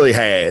 He really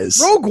has.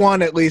 Rogue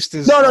One at least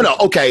is. No.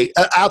 Okay,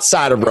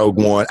 outside of Rogue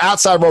One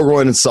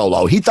and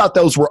Solo, he thought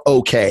those were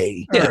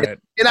okay. All right.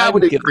 And I I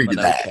would would give agree them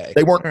to an that. okay.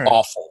 They weren't All right.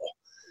 awful.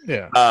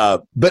 Yeah.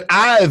 But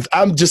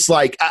I'm just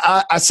like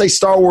I say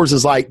Star Wars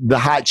is like the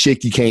hot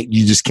chick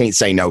you just can't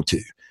say no to,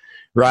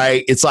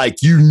 right? It's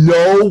like you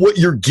know what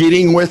you're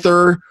getting with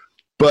her,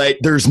 but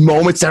there's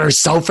moments that are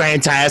so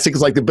fantastic.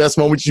 It's like the best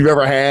moments you've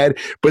ever had,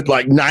 but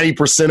like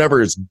 90% of her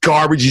is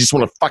garbage. You just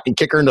want to fucking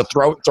kick her in the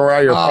throat and throw her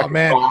out your Oh fucking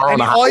man! car on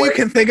And the all you highway.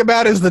 can think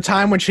about is the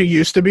time when she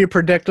used to be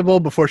predictable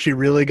before she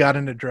really got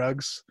into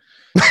drugs.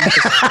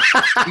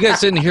 You guys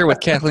didn't hear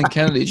what Kathleen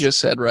Kennedy just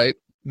said, right?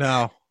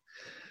 No.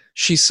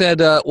 She said,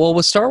 well,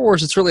 with Star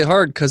Wars, it's really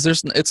hard because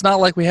it's not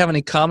like we have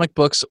any comic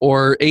books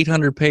or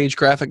 800-page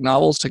graphic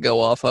novels to go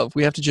off of.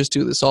 We have to just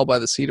do this all by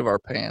the seat of our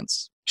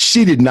pants.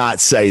 She did not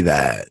say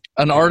that.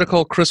 An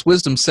article Chris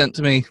Wisdom sent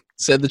to me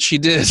said that she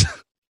did.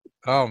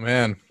 Oh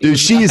man. Dude, was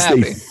she not is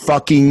happy. the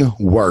fucking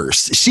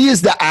worst. She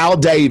is the Al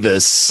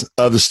Davis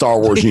of the Star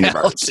Wars Al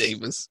universe.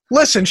 Davis.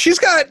 Listen, she's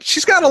got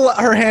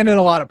her hand in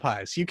a lot of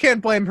pies. You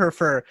can't blame her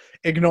for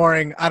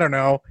ignoring, I don't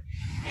know,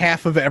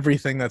 half of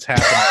everything that's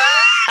happening.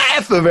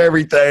 Half of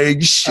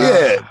everything.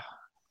 Shit.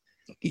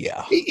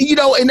 Yeah. You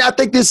know, and I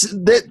think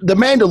the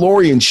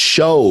Mandalorian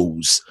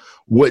shows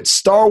what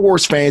Star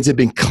Wars fans have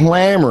been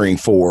clamoring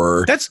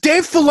for. That's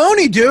Dave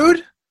Filoni,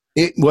 dude.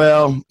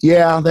 Well,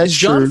 yeah, that's Is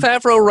Jon true.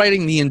 Favreau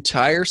writing the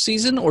entire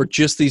season or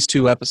just these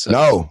 2 episodes?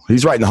 No,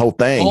 he's writing the whole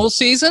thing. Whole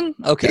season?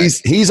 Okay.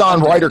 He's on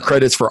I'm writer doing that.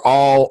 credits for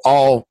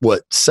all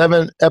what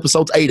 7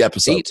 episodes, 8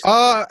 episodes.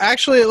 8.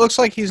 Actually, it looks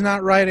like he's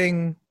not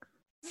writing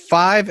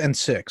 5 and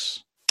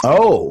 6,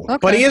 Oh, Okay.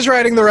 but he is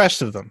writing the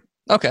rest of them.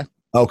 Okay.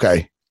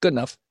 okay. Good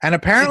enough. And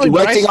apparently,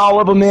 Directing all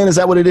of them. Then is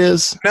that what it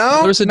is?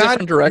 no, There's a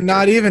different director.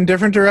 Not even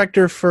different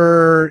director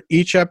for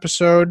each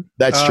episode.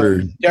 That's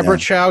true. Deborah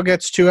Yeah. Chow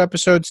gets 2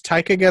 episodes.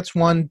 Taika gets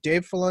 1.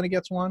 Dave Filoni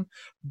gets 1.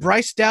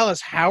 Bryce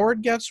Dallas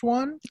Howard gets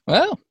 1.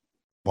 Well,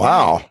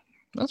 Wow.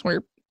 that's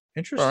weird.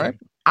 Interesting. All right.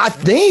 I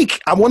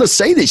think I want to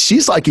say that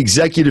she's like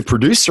executive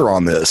producer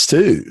on this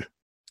too.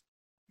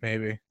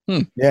 Maybe.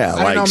 Yeah, I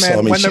don't like know, so. man.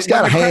 I mean, When she's the- got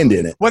a when the hand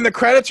in it. When the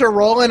credits are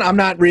rolling, I'm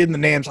not reading the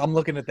names. I'm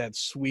looking at that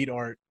sweet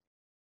art.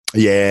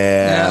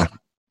 Yeah.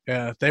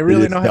 Yeah, they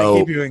really is know how to dope.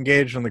 keep you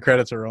engaged when the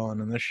credits are rolling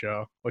in this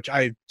show, which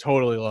I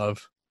totally love.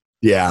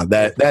 Yeah,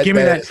 that Give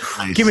me that- is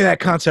nice. Give me that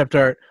concept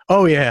art.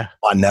 Oh yeah.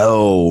 I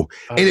know.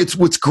 Uh, And it's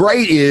what's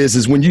great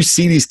is when you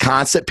see these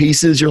concept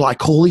pieces, you're like,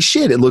 holy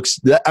shit! It looks.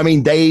 I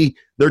mean,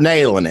 they're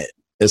nailing it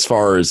as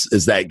far as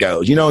that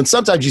goes. You know, and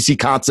sometimes you see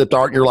concept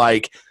art, and you're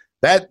like,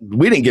 that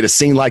we didn't get a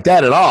scene like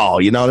that at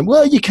all. You know, and,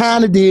 well, you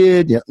kind of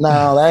did. Yeah,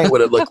 no, that ain't what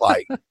it looked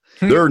like.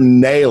 They're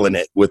nailing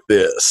it with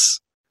this.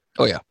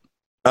 Oh, yeah.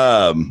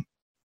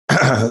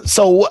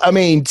 So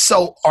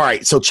all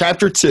right. So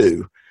chapter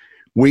 2,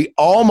 we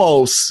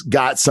almost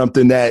got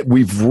something that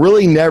we've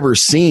really never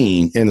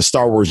seen in the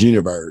Star Wars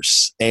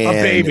universe. And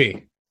a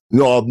baby.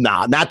 No,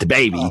 not the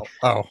baby,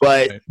 Oh.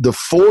 but okay. the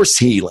force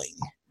healing.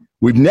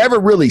 We've never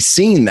really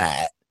seen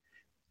that,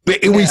 but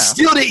we Yeah.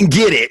 still didn't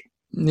get it.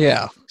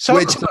 Yeah. So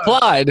which- It's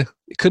implied.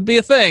 It could be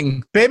a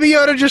thing. Baby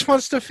Yoda just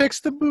wants to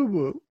fix the boo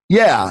boo.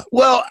 Yeah.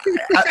 Well,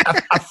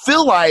 I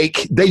feel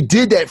like they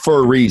did that for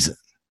a reason.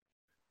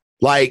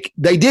 Like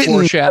they didn't. I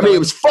Foreshadowing. mean, it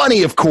was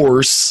funny, of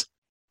course,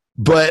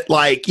 but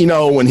like, you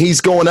know, when he's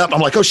going up,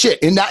 I'm like, oh shit!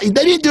 And they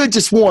didn't do it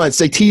just once;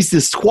 they teased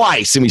this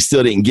twice, and we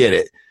still didn't get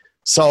it.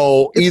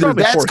 So It's either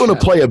probably that's going to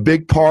play a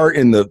big part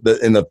in the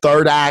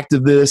 3rd act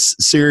of this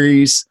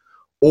series,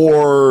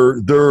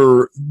 or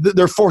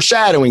they're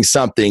foreshadowing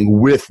something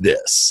with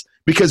this,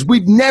 because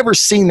we've never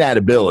seen that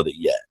ability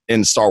yet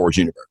in the Star Wars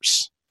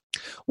universe.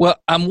 Well,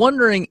 I'm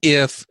wondering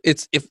if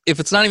it's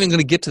not even going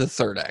to get to the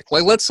third act.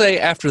 Like, let's say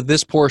after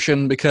this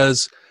portion,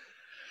 because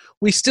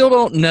we still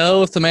don't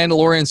know if the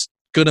Mandalorian's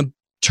going to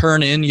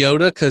turn in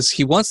Yoda, because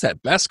he wants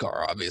that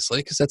Beskar, obviously,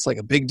 because that's like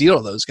a big deal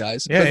to those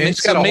guys. Yeah,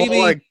 he's got a whole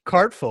like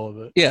cart full of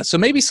it. Yeah, so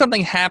maybe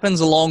something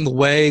happens along the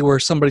way where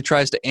somebody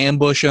tries to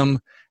ambush him,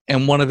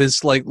 and one of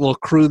his like little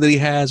crew that he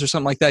has or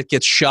something like that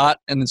gets shot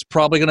and is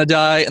probably going to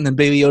die, and then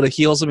Baby Yoda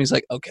heals him. He's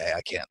like, okay,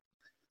 I can't.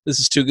 This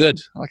is too good.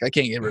 Like, I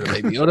can't get rid of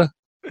Baby Yoda.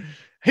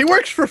 He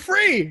works for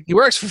free. He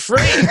works for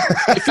free.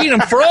 You feed him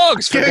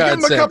frogs, for Give God's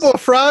him sake. a couple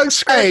of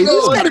frogs. Hey,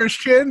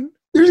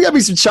 There's got to be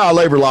some child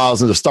labor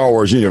laws in the Star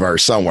Wars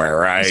universe somewhere,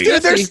 right?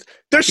 Dude,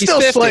 there's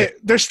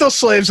still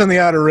slaves on the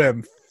Outer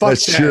Rim.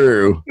 That's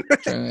true.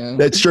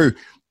 That's true.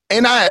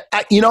 And I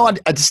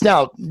just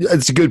now,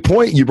 it's a good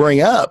point you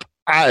bring up.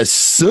 I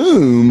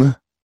assume,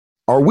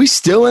 are we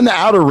still in the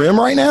Outer Rim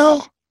right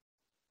now?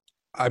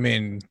 I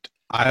mean,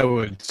 I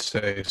would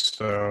say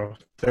so.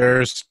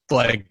 There's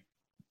like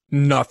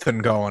nothing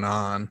going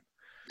on.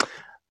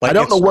 Like, I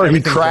don't know where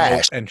he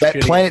crashed. That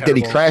planet that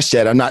he crashed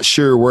at, I'm not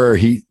sure where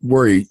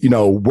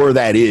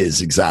that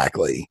is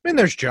exactly. I mean,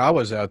 there's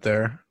Jawas out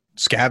there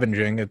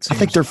scavenging. I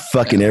think they're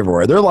fucking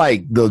everywhere. They're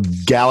like the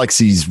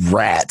galaxy's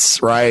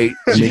rats, right?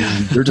 I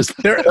mean, they're just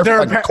they're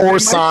like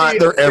Coruscant.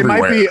 They're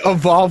everywhere. They might be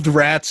evolved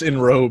rats in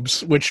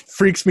robes, which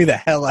freaks me the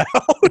hell out.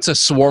 It's a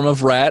swarm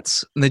of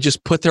rats, and they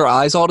just put their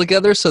eyes all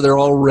together, so they're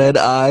all red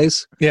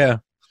eyes. Yeah.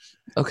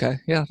 Okay.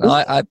 Yeah. No,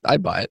 I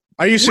buy it.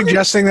 Are you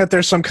suggesting that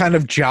there's some kind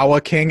of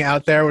Jawa king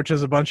out there, which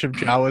is a bunch of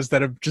Jawas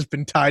that have just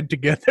been tied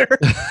together?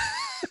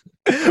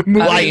 They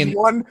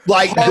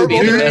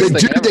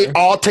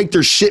all take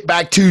their shit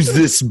back to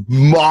this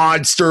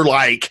monster,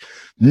 like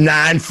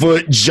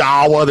 9-foot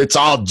Jawa that's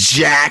all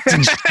jacked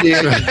and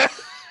shit.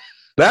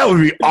 That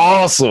would be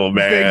awesome,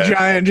 man. Big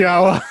giant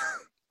Jawa.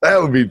 That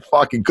would be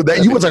fucking cool.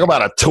 You want to talk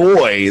about a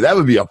toy? That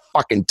would be a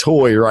fucking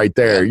toy right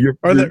there.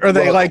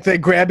 They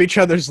grab each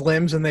other's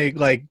limbs and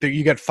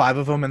you get 5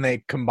 of them and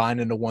they combine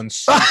into one.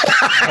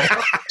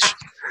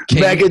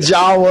 Mega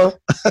Jawa,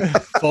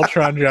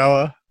 Voltron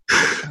Jawa.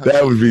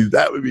 That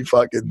would be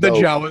fucking the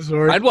dope. Jawa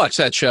Zord. I'd watch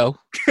that show.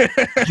 Yeah,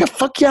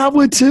 fuck yeah, I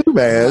would too,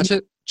 man. Watch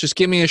it. Just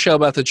give me a show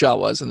about the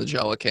Jawas and the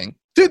Jawa King.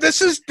 Dude,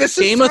 this is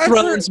Game of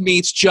Thrones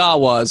meets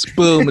Jawas.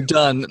 Boom,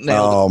 done.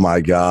 Oh my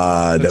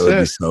god, that would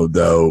be so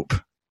dope.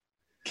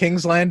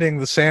 King's Landing,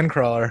 the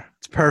Sandcrawler.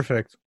 It's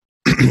perfect.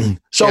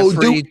 So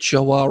Jeffrey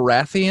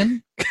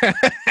Jawarathian?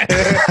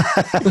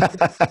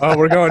 Oh,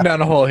 we're going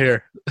down a hole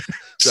here.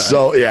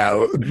 So yeah,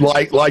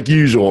 like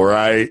usual,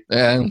 right?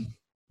 And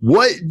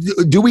what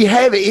do we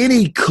have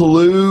any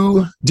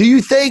clue? Do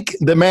you think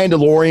the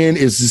Mandalorian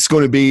is just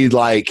going to be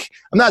like?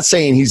 I'm not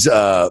saying he's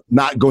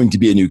not going to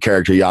be a new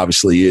character. He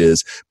obviously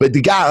is, but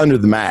the guy under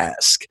the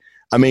mask.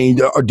 I mean,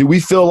 do we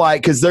feel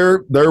like, because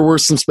there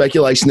was some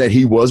speculation that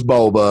he was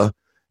Boba.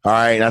 All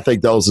right, and I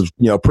think those have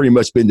pretty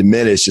much been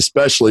diminished,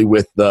 especially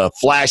with the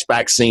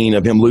flashback scene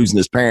of him losing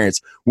his parents,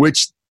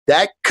 which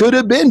that could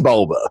have been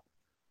Boba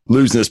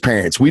losing his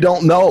parents. We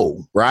don't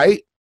know,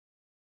 right?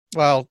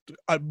 Well,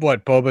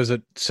 Boba's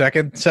a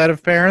second set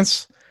of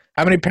parents?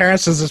 How many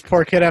parents does this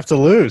poor kid have to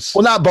lose?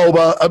 Well, not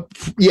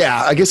Boba.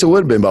 Yeah, I guess it would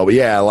have been Boba.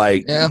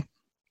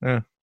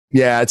 Yeah,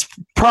 yeah, it's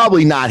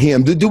probably not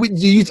him. Do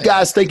you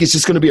guys think it's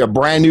just going to be a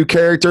brand new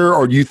character,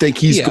 or do you think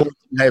he's going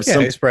to have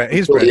some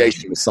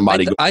affiliation with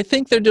somebody? I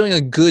think they're doing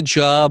a good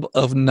job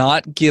of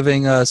not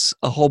giving us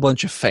a whole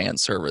bunch of fan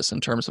service in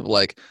terms of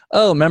like,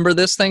 oh, remember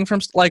this thing from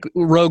like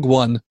Rogue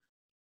One,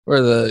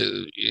 where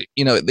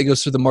it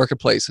goes through the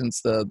marketplace and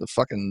it's the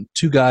fucking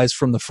 2 guys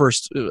from the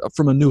first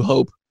from A New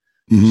Hope.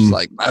 Mm-hmm. It's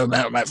like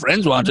my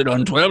friends want it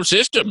on 12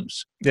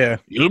 systems. Yeah,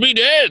 you'll be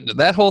dead.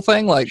 That whole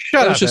thing, like,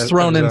 that was just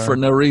thrown in for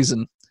no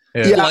reason.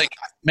 Yeah. Like,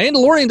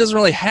 Mandalorian doesn't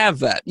really have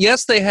that.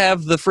 Yes, they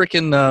have the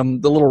freaking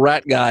the little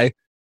rat guy,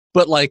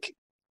 but like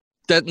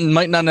that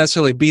might not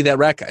necessarily be that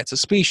rat guy. It's a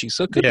species,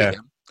 so it could be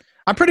him.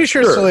 I'm pretty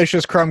sure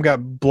Salacious Crumb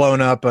got blown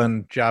up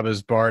on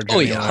Jabba's barge. Oh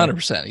yeah,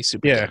 100%. He's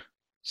super. Yeah.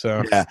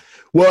 So yeah.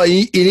 Well,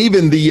 and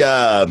even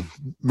the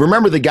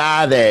remember the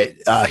guy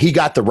that he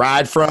got the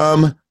ride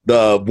from,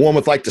 the one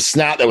with like the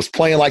snout that was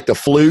playing like the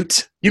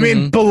flute. You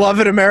mean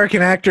beloved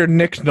American actor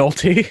Nick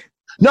Nolte?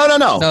 No.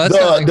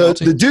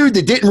 The dude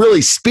that didn't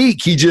really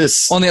speak, he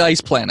just on the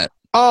ice planet.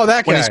 Oh,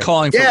 that guy. When he's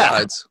calling for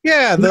rides.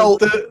 Yeah,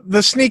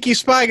 the sneaky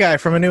spy guy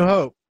from A New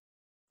Hope.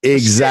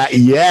 Exactly.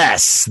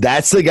 Yes,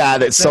 that's the guy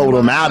that sold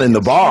him out in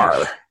the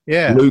bar.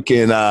 Yeah, Luke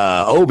and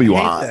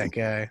Obi-Wan. That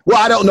guy. Well,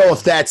 I don't know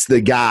if that's the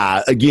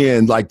guy.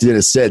 Again, like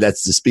Dennis said,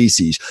 that's the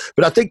species.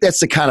 But I think that's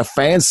the kind of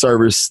fan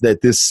service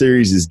that this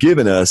series is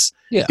giving us.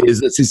 Yeah,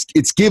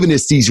 it's giving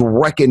us these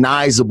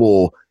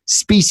recognizable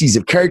species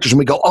of characters, and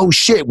we go, oh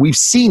shit, we've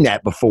seen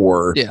that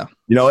before. Yeah,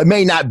 it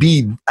may not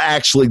be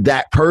actually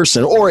that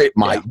person, or it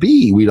might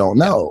be. We don't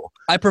know.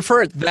 I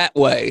prefer it that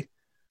way,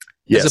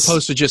 as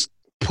opposed to just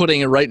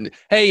putting it right in.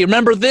 Hey, you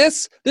remember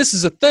this? This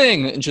is a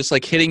thing. And just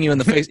like hitting you in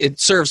the face. It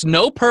serves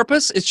no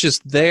purpose. It's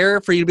just there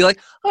for you to be like,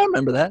 I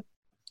remember that.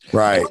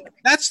 Right.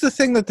 That's the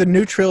thing that the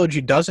new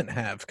trilogy doesn't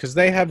have, because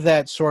they have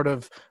that sort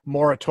of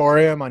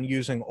moratorium on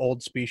using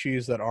old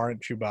species that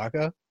aren't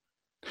Chewbacca.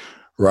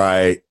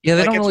 Right. Yeah,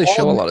 they Like, don't really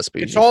show a lot of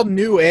species. It's all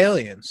new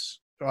aliens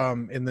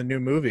in the new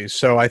movies.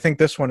 So I think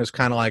this one is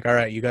kind of like, all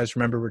right, you guys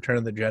remember Return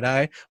of the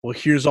Jedi? Well,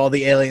 here's all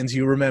the aliens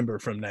you remember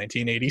from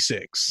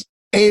 1986.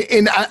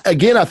 And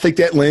again, I think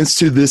that lends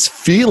to this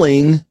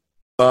feeling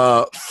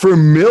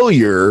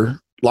familiar,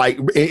 like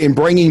in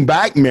bringing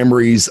back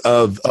memories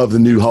of the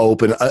New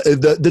Hope and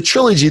the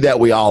trilogy that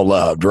we all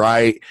loved,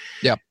 right?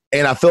 Yeah.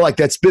 And I feel like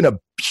that's been a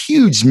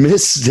huge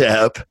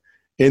misstep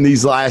in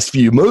these last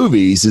few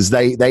movies is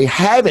they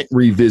haven't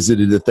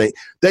revisited the thing.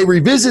 They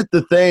revisit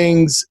the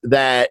things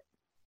that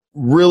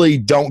really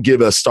don't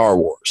give us Star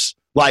Wars.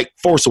 Like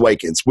Force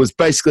Awakens was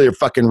basically a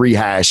fucking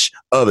rehash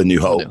of A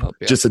New Hope,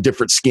 Yeah. just a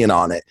different skin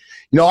on it.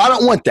 You know, I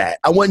don't want that.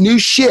 I want new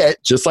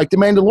shit, just like The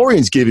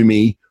Mandalorian's giving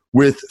me,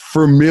 with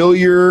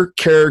familiar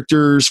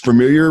characters,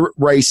 familiar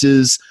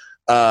races.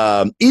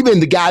 Even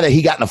the guy that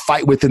he got in a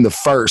fight with in the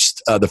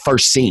first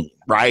scene,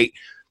 right?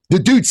 The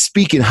dude's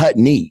speaking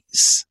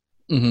Huttonese.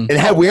 Mm-hmm. And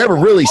have we ever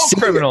really All seen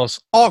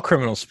criminals? All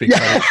criminals speak.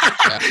 Yeah.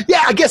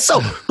 Yeah, I guess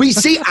so. But you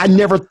see, I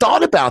never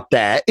thought about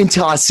that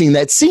until I seen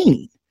that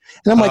scene.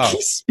 And I'm like,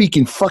 he's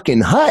speaking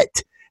fucking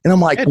Hut. And I'm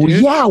like, Yeah, well,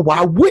 dude. yeah,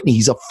 why wouldn't he?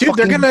 He's a Dude,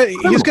 fucking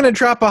he's gonna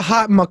drop a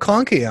hot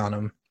McClunky on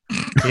him.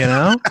 You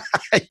know?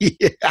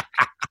 Yeah.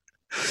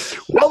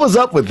 What was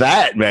up with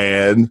that,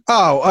 man?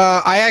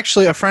 I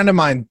actually, a friend of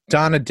mine,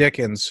 Donna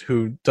Dickens,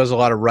 who does a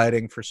lot of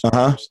writing for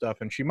Star Wars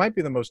stuff, and she might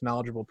be the most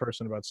knowledgeable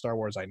person about Star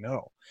Wars I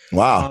know.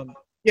 Wow.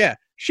 Yeah,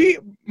 she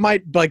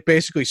might like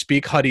basically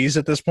speak Huttese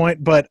at this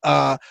point, but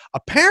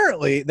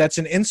apparently that's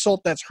an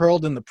insult that's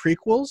hurled in the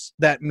prequels.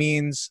 That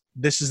means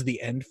this is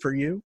the end for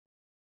you.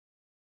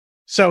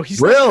 So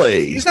he's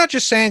not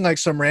just saying like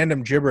some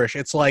random gibberish.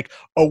 It's like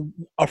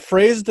a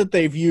phrase that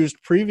they've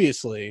used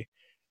previously.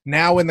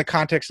 Now in the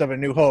context of A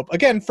New Hope,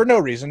 again, for no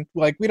reason.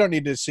 Like, we don't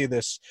need to see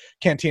this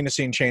cantina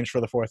scene change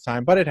for the fourth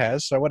time, but it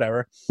has, so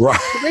whatever. Right.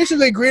 So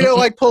basically, Greedo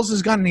like pulls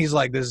his gun and he's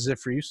like, this is it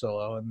for you,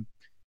 Solo, and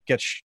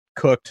gets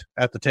cooked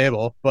at the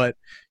table. But,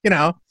 you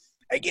know,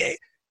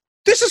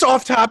 this is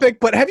off topic,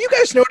 but have you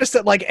guys noticed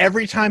that like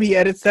every time he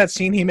edits that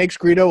scene, he makes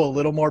Greedo a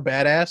little more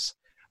badass?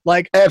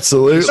 Like,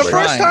 absolutely.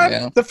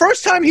 The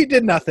first time he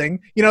did nothing.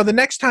 You know, the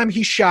next time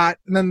he shot,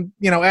 and then,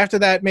 you know, after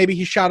that maybe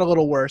he shot a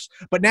little worse.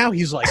 But now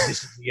he's like,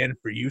 this is the end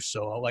for you,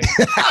 Solo. Like,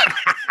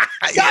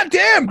 God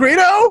damn,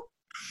 Greedo!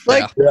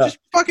 Like, just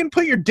fucking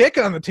put your dick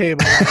on the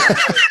table.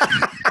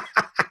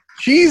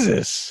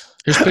 Jesus.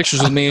 Here's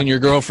pictures of me and your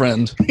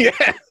girlfriend. Yeah.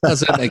 How does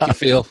that make you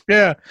feel?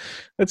 Yeah.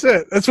 That's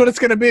it. That's what it's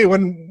going to be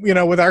when, you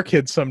know, with our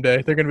kids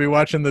someday. They're going to be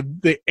watching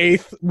the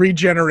 8th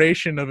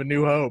regeneration of A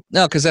New Hope.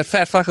 No, because that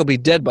fat fuck will be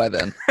dead by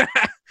then.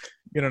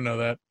 You don't know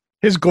that.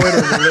 His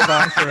goiter will live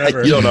on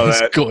forever. You don't know His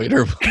that.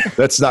 goiter.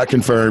 That's not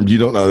confirmed. You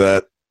don't know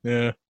that.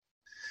 Yeah.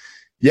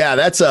 Yeah,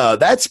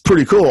 that's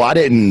pretty cool. I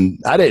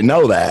didn't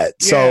know that.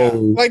 Yeah. So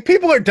like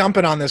people are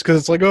dumping on this because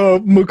it's like, oh,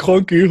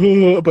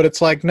 McClunky, but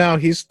it's like, no,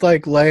 he's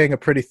like laying a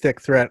pretty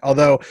thick threat.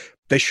 Although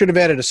they should have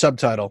added a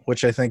subtitle,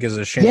 which I think is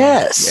a shame.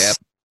 yes.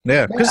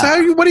 Yeah. Because how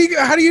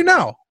do you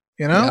know?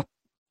 You know?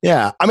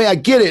 Yeah. I mean, I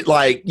get it.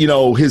 Like, you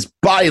know, his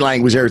body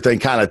language, everything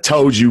kind of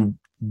told you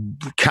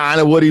kind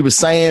of what he was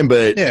saying,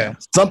 but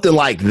something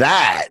like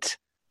that.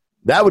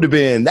 That would have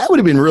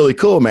been really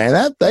cool,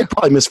 man. They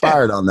probably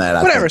misfired on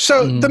that. Whatever.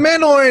 So the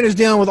Mandalorian is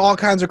dealing with all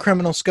kinds of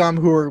criminal scum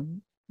who are,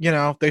 you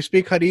know, they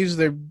speak Huttese.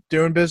 They're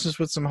doing business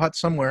with some Hutt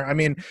somewhere. I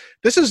mean,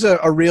 this is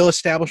a real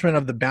establishment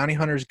of the Bounty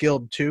Hunters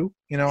Guild too.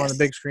 You know, on the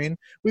big screen.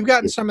 We've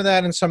gotten some of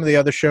that in some of the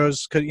other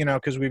shows,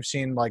 because we've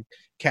seen like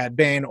Cad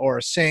Bane,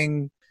 Aurra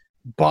Singh,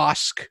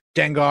 Bosk,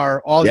 Dengar,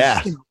 all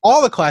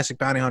the classic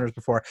bounty hunters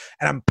before.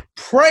 And I'm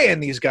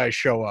praying these guys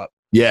show up.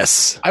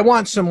 Yes. I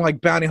want some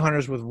like bounty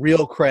hunters with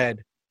real cred.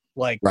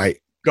 Like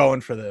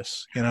going for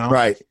this, you know?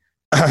 Right.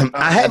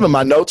 I have in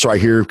my notes right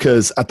here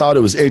because I thought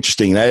it was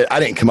interesting. I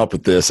didn't come up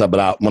with this,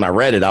 but when I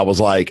read it, I was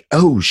like,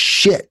 oh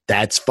shit,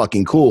 that's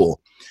fucking cool.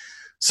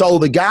 So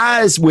the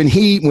guys, when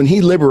he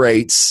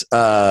liberates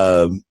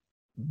the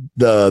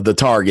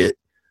target,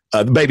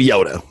 Baby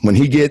Yoda, when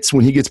he gets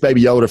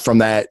Baby Yoda from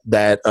that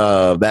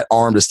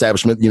armed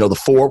establishment, you know, the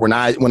fort, when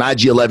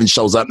IG-11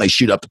 shows up and they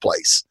shoot up the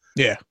place.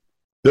 Yeah.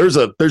 There's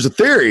a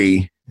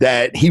theory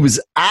that he was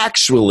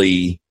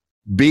actually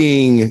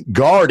being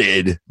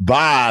guarded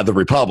by the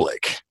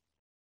Republic.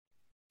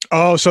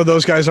 Oh, so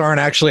those guys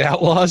aren't actually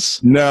outlaws?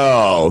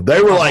 No,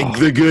 they were like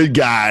the good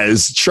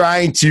guys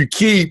trying to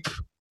keep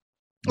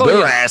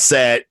their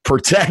asset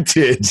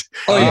protected.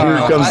 Here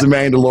comes the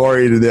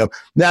Mandalorian to them.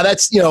 Now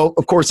that's, you know,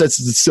 of course that's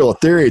still a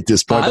theory at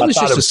this point. I was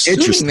just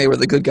assuming they were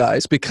the good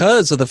guys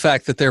because of the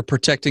fact that they're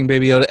protecting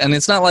Baby Yoda. And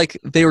it's not like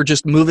they were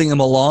just moving him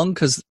along,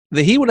 because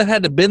he would have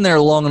had to have been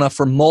there long enough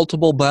for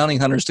multiple bounty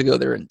hunters to go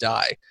there and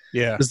die.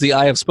 Yeah. Because the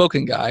I Have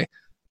Spoken guy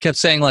kept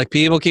saying, like,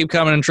 people keep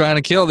coming and trying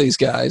to kill these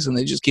guys, and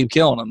they just keep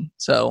killing them.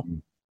 So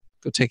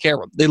go take care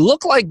of them. They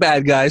look like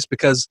bad guys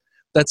because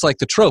that's like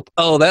the trope.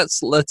 Oh,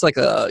 that's like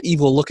a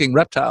evil looking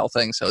reptile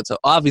thing. So it's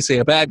obviously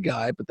a bad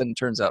guy, but then it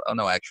turns out, oh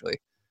no, actually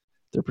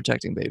they're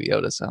protecting Baby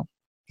Yoda. So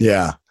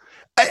yeah.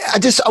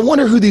 I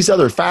wonder who these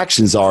other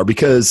factions are,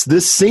 because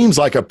this seems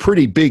like a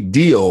pretty big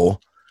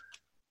deal.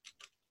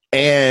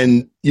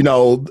 And,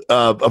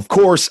 of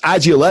course,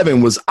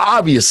 IG-11 was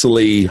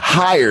obviously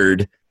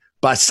hired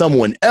by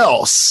someone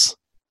else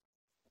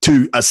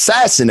to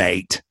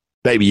assassinate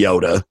Baby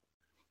Yoda,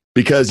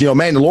 because,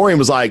 Mandalorian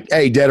was like,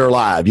 hey, dead or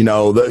alive.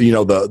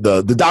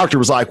 The doctor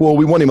was like, well,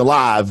 we want him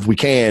alive if we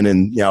can.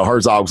 And,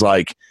 Herzog's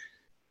like,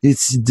 it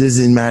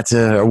doesn't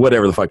matter, or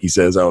whatever the fuck he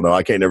says. I don't know.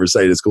 I can't never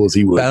say it as cool as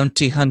he would.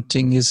 Bounty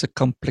hunting is a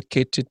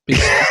complicated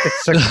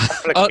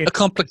business. a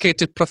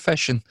complicated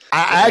profession.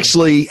 I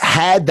actually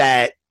had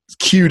that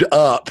queued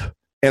up,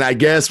 and I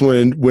guess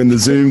when the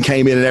Zoom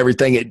came in and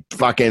everything, it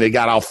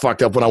got all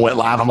fucked up when I went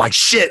live. I'm like,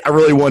 shit, I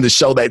really wanted to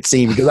show that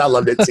scene because I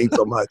love that scene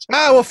so much.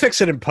 We'll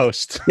fix it in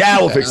post. Yeah,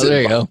 we'll fix it.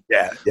 There you go.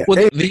 Yeah.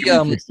 Well, fix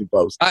it in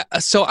post.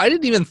 So I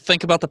didn't even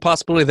think about the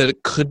possibility that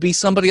it could be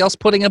somebody else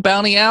putting a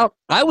bounty out.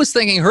 I was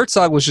thinking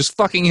Herzog was just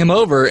fucking him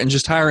over and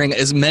just hiring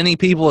as many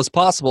people as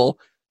possible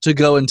to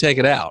go and take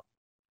it out.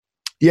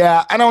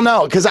 Yeah, I don't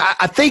know, because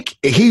I think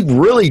he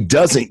really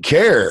doesn't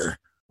care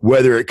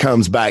whether it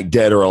comes back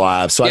dead or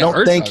alive. So I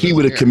don't think he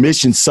would have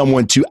commissioned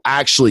someone to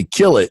actually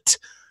kill it,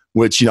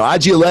 which,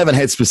 IG-11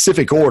 had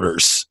specific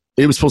orders.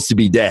 It was supposed to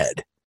be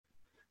dead.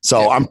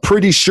 So I'm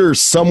pretty sure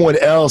someone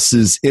else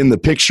is in the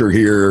picture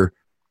here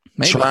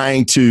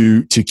trying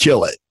to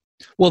kill it.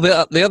 Well,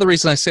 the other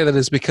reason I say that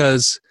is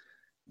because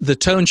the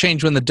tone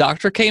changed when the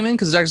doctor came in,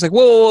 because the doctor's like,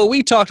 whoa,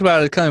 we talked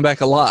about it coming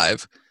back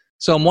alive.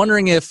 So I'm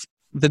wondering if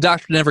the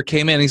doctor never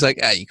came in. He's like,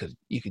 you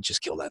could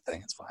just kill that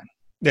thing. It's fine.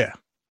 Yeah.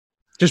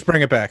 Just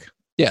bring it back.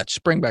 Yeah,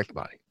 just bring back the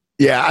body.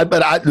 Yeah,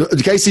 but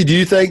Casey, do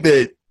you think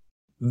that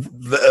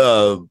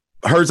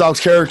Herzog's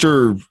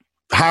character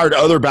hired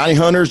other bounty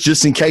hunters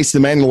just in case the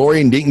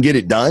Mandalorian didn't get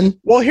it done?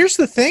 Well, here's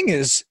the thing: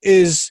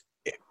 is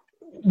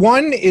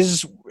Werner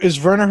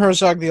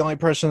Herzog the only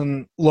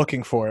person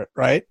looking for it,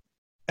 right?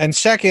 And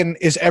second,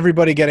 is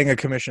everybody getting a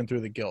commission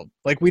through the guild?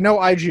 Like, we know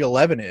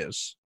IG-11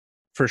 is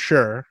for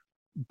sure,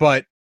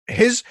 but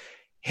his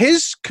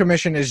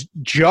commission is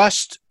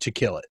just to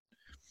kill it.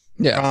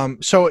 Yeah.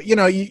 So,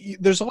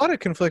 there's a lot of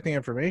conflicting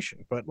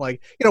information, but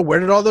where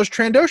did all those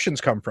Trandoshans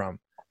come from?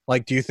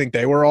 Like, do you think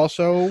they were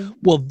also?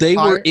 Well, they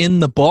were in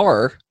the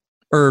bar,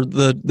 or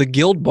the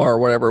guild bar,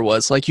 whatever it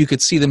was. Like, you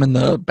could see them in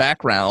the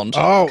background.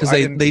 Oh, because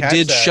they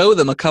did show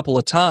them a couple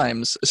of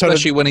times,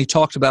 especially when he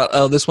talked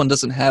about, this one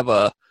doesn't have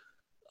a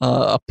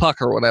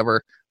puck or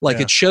whatever. Like,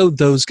 it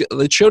showed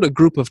a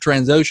group of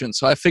Trandoshans.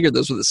 So I figured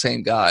those were the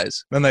same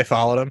guys. Then they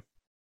followed him.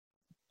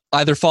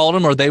 Either followed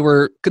him or they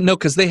were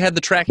because they had the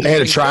tracking. They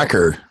had a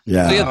tracker.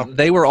 Yeah,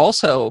 they were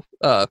also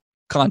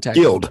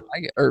contacted. Guild.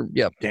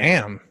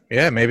 Damn.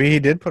 Yeah, maybe he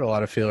did put a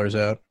lot of feelers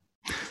out.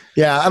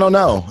 Yeah, I don't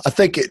know. I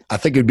think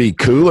it'd be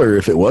cooler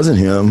if it wasn't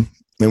him.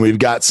 And we've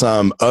got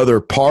some other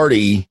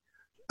party,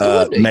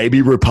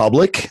 maybe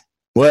Republic.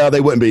 Well,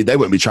 they wouldn't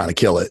be trying to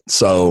kill it.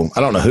 So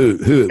I don't know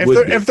who it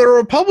would be. If the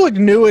Republic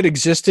knew it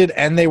existed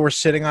and they were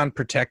sitting on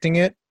protecting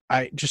it,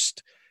 I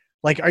just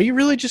are you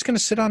really just going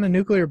to sit on a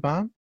nuclear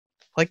bomb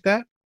like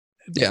that?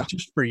 Yeah,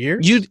 just for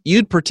years.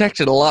 You'd protect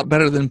it a lot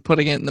better than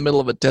putting it in the middle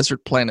of a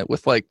desert planet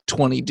with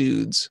 20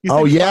 dudes.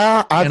 Oh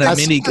yeah, I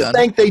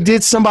think they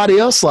did somebody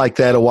else like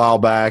that a while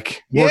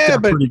back. Worked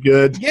out pretty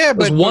good. Yeah,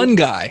 but it was one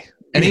guy,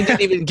 and he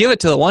didn't even give it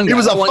to the one guy. He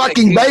was a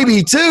fucking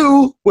baby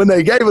too when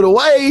they gave it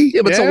away.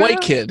 Yeah, but it's a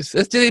white kid.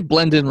 They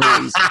blend in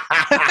really easy.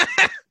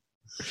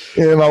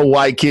 Yeah, my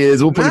white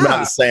kids. We'll put them out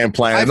the sand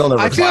planet.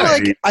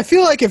 I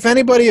feel like if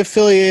anybody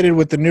affiliated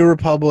with the New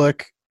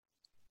Republic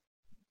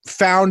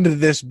found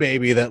this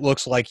baby that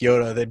looks like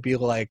Yoda, they'd be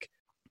like,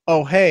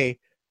 oh, hey,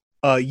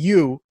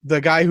 you, the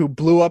guy who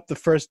blew up the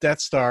first Death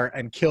Star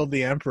and killed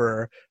the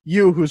Emperor,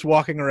 you who's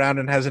walking around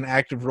and has an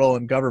active role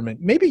in government,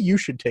 maybe you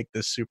should take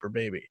this super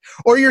baby.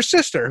 Or your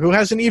sister, who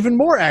has an even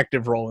more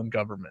active role in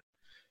government.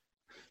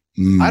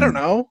 I don't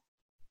know.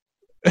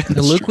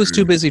 Luke was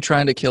too busy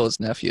trying to kill his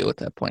nephew at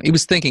that point. He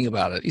was thinking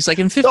about it. He's like,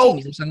 in 15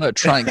 years, I'm going to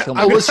try and kill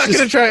my nephew.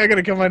 I'm going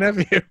to kill my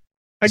nephew.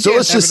 So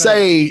let's just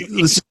say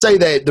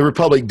that the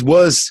Republic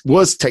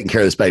was taking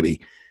care of this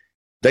baby.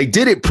 They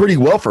did it pretty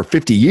well for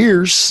 50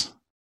 years.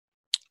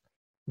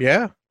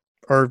 Yeah.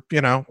 Or,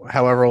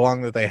 however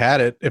long that they had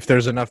it. If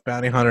there's enough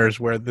bounty hunters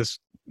where this,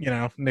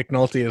 Nick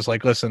Nolte is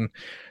like, listen,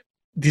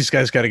 these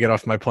guys got to get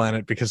off my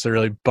planet because they're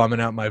really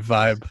bumming out my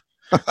vibe.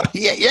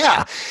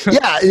 Yeah.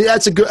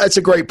 That's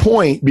a great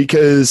point,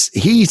 because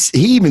he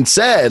even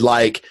said,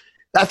 I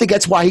think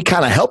that's why he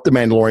kind of helped the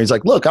Mandalorian. He's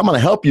like, look, I'm going to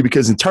help you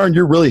because in turn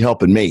you're really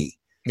helping me.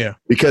 Yeah.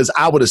 Because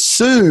I would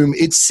assume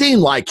it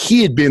seemed like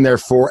he had been there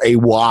for a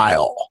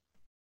while,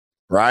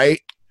 right?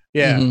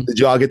 Yeah. Mm-hmm. Did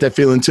y'all get that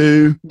feeling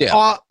too?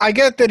 Yeah. I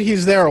get that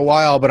he's there a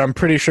while, but I'm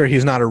pretty sure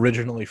he's not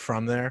originally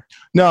from there.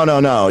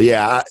 No.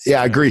 Yeah,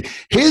 I agree.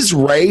 His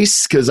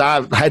race, because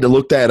I've had to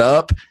look that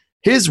up,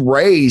 his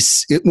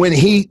race when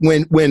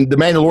the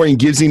Mandalorian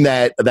gives him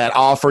that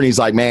offer, and he's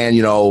like, man,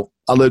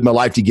 I lived my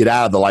life to get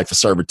out of the life of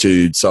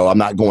servitude, so I'm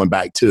not going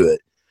back to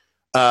it.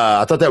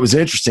 I thought that was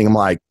interesting. I'm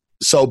like,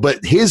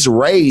 but his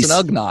race, it's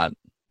an Ugnaught.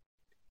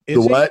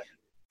 What?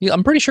 Yeah,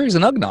 I'm pretty sure he's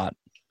an Ugnaught.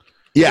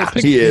 Yeah,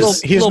 he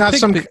is. He's not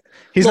some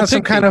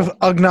kind of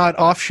Ugnaught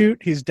offshoot.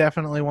 He's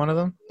definitely one of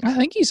them. I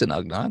think he's an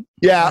Ugnaught.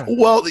 Yeah,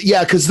 well,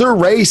 yeah, because their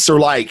race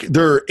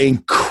they're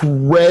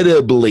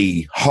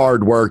incredibly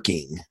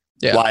hardworking.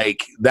 Yeah.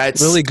 Like that's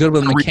really good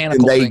with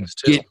mechanical things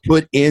too. Get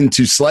put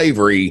into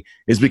slavery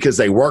is because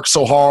they work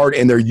so hard,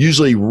 and they're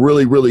usually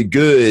really, really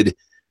good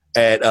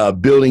at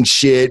building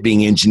shit,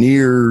 being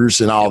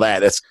engineers and all that.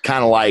 That's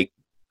kind of like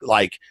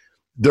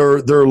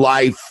their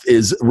life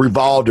is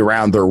revolved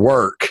around their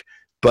work.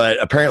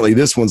 But apparently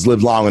this one's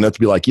lived long enough to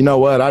be like, you know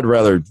what? I'd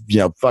rather,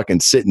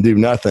 fucking sit and do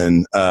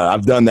nothing.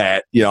 I've done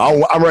that.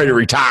 I'm ready to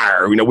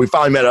retire. We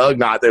finally met an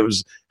Ugnaught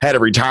that had a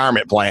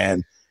retirement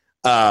plan.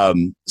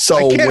 I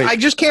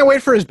just can't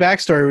wait for his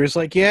backstory. Where he's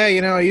like, yeah,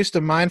 I used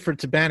to mine for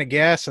Tabana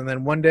gas, and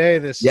then one day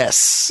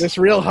this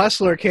real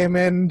hustler came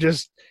in,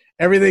 just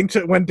everything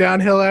went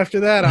downhill after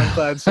that on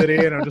Cloud City,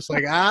 and I'm just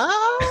like,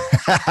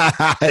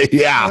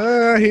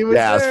 yeah, he was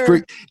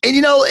there.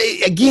 And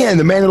again,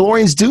 the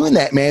Mandalorian's doing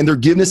that, man. They're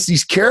giving us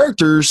these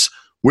characters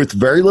with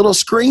very little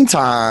screen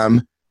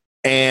time,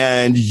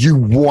 and you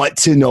want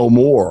to know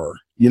more.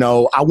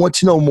 I want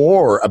to know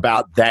more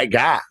about that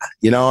guy.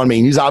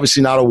 He's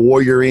obviously not a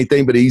warrior or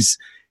anything, but he's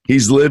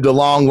lived a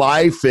long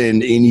life,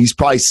 and he's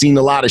probably seen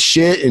a lot of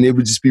shit, and it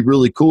would just be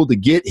really cool to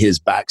get his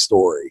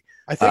backstory.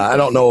 I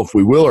don't know if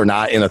we will or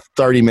not in a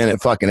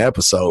 30-minute fucking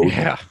episode.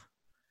 Yeah.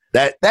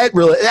 That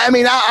really,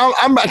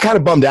 I'm kind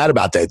of bummed out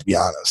about that, to be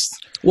honest.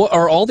 Well,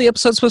 are all the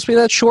episodes supposed to be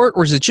that short,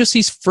 or is it just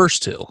these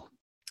first two?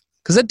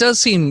 Because that does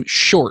seem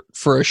short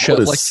for a show.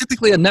 Like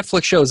typically a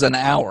Netflix show is an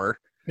hour.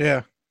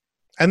 Yeah.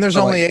 And there's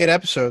only 8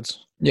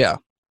 episodes. Yeah.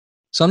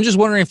 So I'm just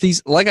wondering if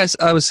these, like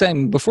I was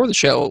saying before the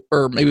show,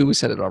 or maybe we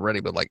said it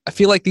already, but I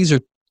feel like these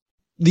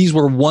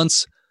were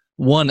once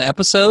one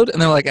episode,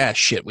 and they're like,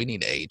 shit, we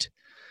need 8.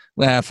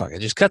 Fuck it,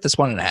 just cut this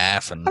one in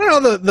half. And I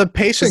don't know the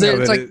pacing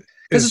of it.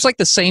 Because it's like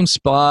the same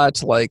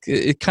spot. Like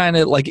it kind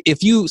of like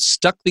if you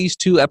stuck these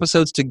 2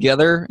 episodes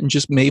together and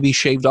just maybe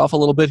shaved off a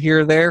little bit here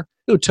or there,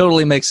 it would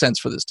totally make sense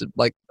for this to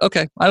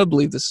okay, I would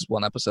believe this is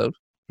one episode.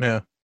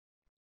 Yeah.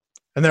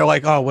 And they're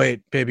like, oh,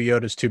 wait, Baby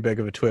Yoda's too big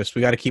of a twist.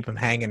 We got to keep him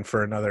hanging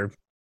for another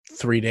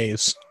 3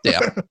 days.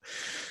 Yeah.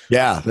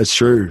 Yeah, that's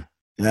true.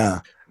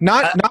 Yeah.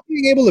 Not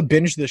being able to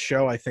binge this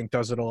show, I think,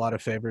 does it a lot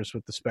of favors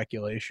with the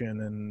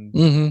speculation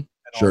and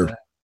all sure. that.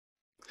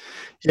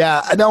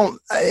 Yeah,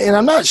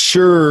 I'm not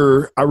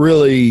sure. I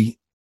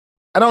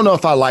don't know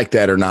if I like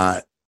that or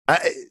not.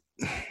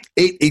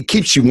 It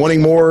keeps you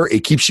wanting more.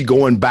 It keeps you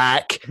going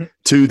back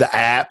to the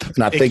app,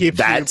 and I think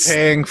that's you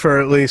paying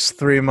for at least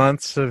 3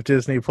 months of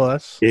Disney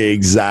Plus.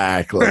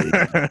 Exactly.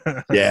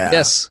 Yeah.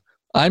 Yes,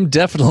 I'm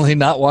definitely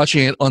not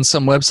watching it on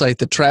some website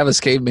that Travis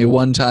gave me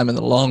one time in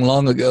the long,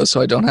 long ago,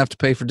 so I don't have to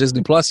pay for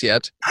Disney Plus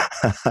yet.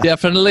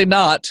 Definitely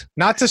not.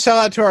 Not to sell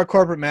out to our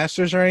corporate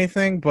masters or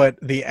anything, but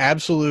the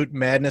absolute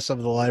madness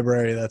of the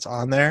library that's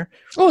on there.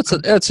 Oh,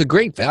 it's a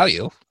great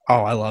value.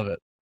 Oh, I love it.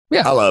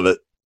 Yeah, I love it.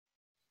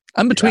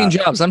 I'm between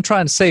jobs. I'm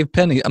trying to save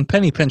penny. I'm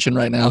penny pinching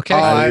right now. Okay,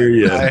 I hear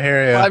you.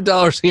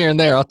 $5 here and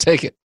there. I'll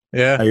take it.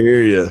 Yeah, I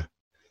hear you.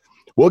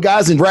 Well,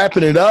 guys, in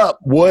wrapping it up,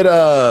 what's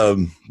your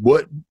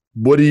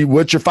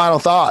final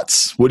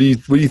thoughts? What do you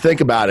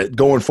think about it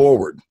going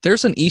forward?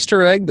 There's an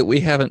Easter egg that we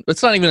haven't.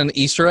 It's not even an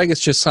Easter egg.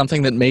 It's just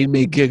something that made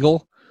me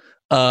giggle.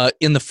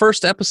 In the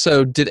first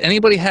episode, did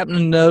anybody happen to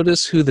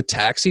notice who the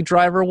taxi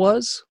driver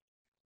was?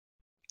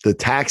 The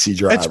taxi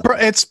driver.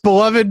 It's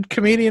beloved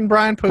comedian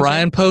Brian Posehn.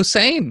 Brian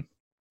Posehn.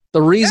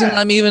 The reason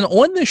I'm even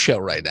on this show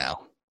right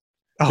now.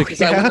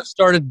 Because I would have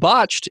started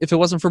Botched if it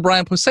wasn't for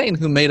Brian Posehn,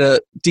 who made a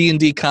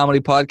D&D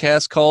comedy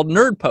podcast called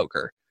Nerd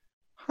Poker.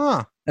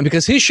 Huh. And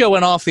because his show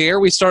went off the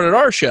air, we started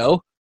our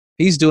show.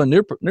 He's doing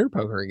Nerd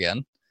Poker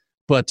again.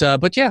 But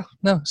yeah,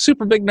 no,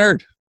 super big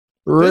nerd.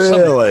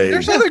 Really?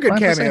 There's other good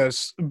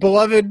cameos.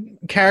 Beloved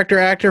character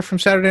actor from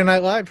Saturday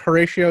Night Live,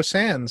 Horatio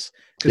Sands.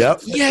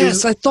 Yep.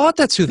 Yes, I thought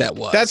that's who that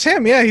was. That's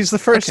him. Yeah, he's the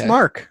first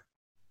Mark.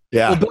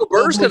 Yeah. Well, Bill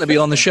Burr's going to be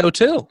on the show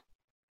too.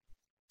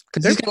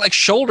 Because he's got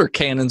shoulder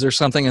cannons or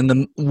something, and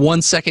the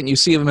 1 second you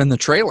see him in the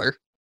trailer.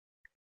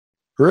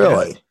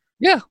 Really?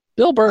 Yeah,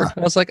 Bill Burr.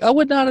 I was like, I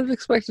would not have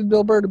expected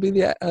Bill Burr to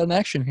be an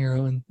action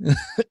hero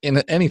in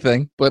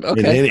anything, but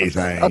okay. In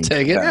anything. I'll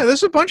take it. Yeah,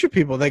 there's a bunch of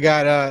people. They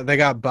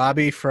got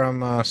Bobby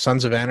from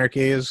Sons of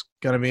Anarchy is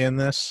going to be in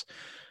this.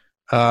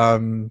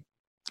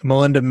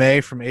 Melinda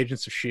May from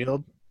Agents of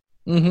S.H.I.E.L.D.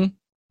 Mm-hmm.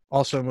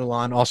 Also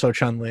Mulan. Also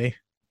Chun-Li.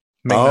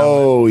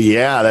 Oh,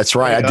 yeah, that's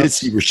right. I did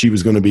see where she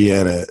was going to be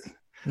in it.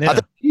 Yeah. I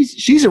think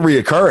she's a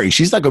reoccurring.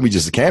 She's not going to be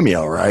just a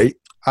cameo, right?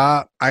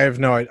 I have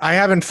no idea. I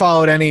haven't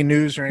followed any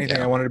news or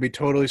anything. I wanted to be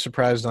totally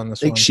surprised on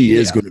this one. I think she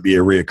is going to be a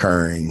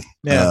reoccurring.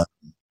 Yeah.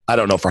 I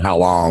don't know for how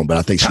long, but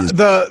I think she's...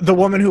 The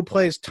woman who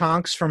plays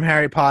Tonks from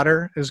Harry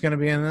Potter is going to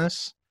be in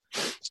this.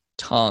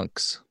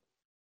 Tonks.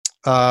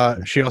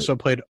 She also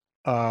played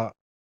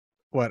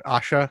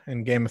Asha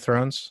in Game of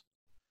Thrones.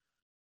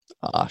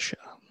 Asha.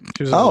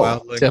 She was a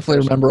wildling Definitely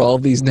person. remember all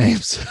these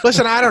names.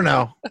 Listen, I don't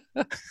know.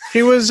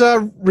 She was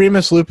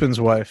Remus Lupin's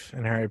wife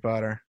in Harry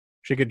Potter.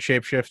 She could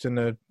shapeshift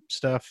into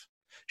stuff.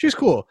 She's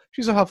cool.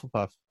 She's a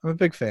Hufflepuff. I'm a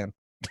big fan.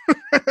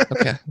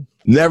 Okay.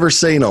 Never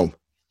seen them.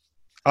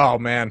 Oh,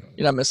 man.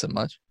 You're not missing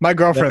much. My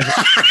girlfriend.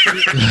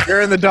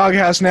 You're in the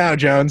doghouse now,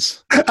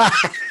 Jones.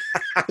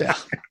 Yeah.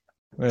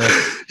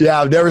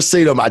 Yeah, I've never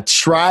seen them. I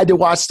tried to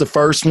watch the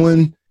first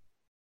one.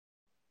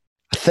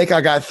 I think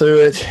I got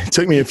through it. It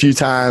took me a few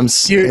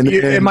times.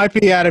 It might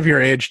be out of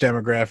your age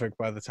demographic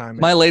by the time.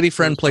 My lady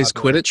friend plays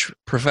Quidditch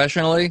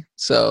professionally,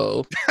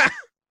 so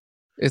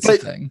it's a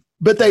thing.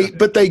 But they,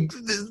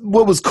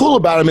 what was cool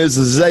about them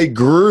is they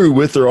grew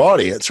with their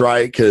audience,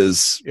 right?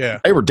 Because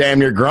they were damn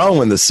near grown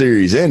when the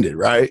series ended,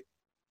 right?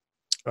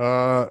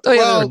 They're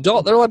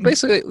adult.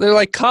 They're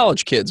like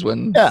college kids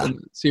when the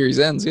series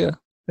ends.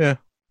 Yeah.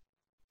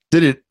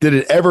 Did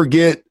it ever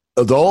get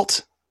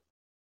adult?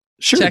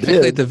 Sure,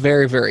 technically at the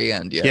very, very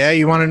end. Yes. Yeah,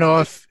 you want to know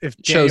if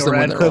Shows Daniel them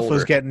when they're Radcliffe older.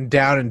 was getting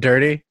down and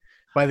dirty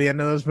by the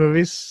end of those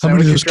movies? How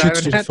many of those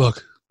kids did he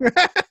fuck?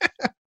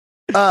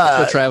 That's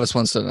what Travis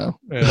wants to know.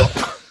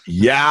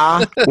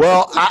 Yeah.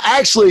 Well,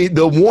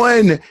 the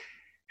one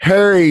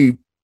Harry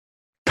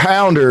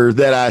Pounder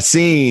that I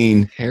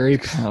seen, Harry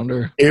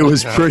Pounder, it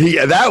was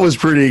that was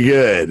pretty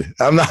good.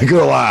 I'm not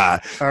gonna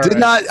lie.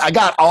 I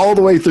got all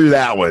the way through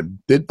that one.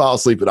 Didn't fall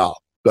asleep at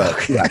all.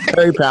 But yeah,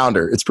 Harry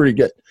Pounder, it's pretty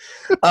good.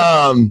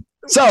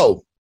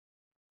 So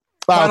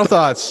final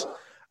thoughts.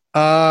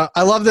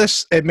 I love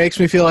this. It makes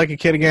me feel like a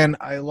kid again.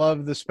 I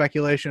love the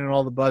speculation and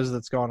all the buzz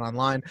that's going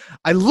online.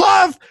 I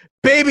love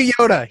Baby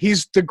Yoda.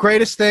 He's the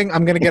greatest thing.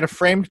 I'm going to get a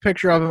framed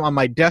picture of him on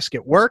my desk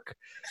at work.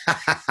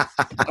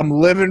 I'm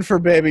living for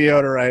Baby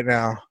Yoda right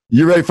now.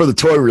 You're ready for the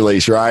toy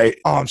release, right?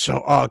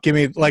 Give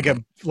me like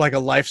a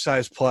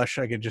life-size plush.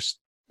 I could just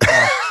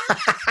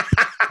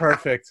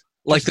perfect.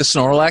 Like the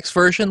Snorlax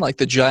version, like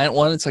the giant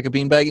one. It's like a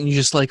beanbag, and you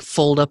just like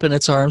fold up in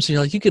its arms, and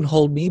you're like, you can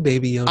hold me,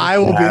 Baby Yoda.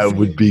 That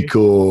would be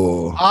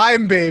cool.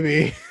 I'm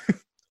Baby.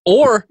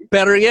 Or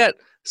better yet,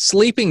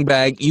 sleeping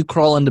bag. You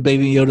crawl into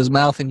Baby Yoda's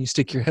mouth, and you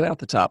stick your head out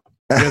the top.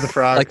 You're the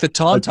frog. Like the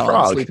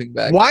Tauntaun sleeping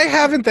bag. Why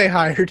haven't they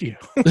hired you?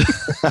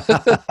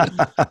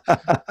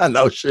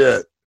 No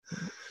shit.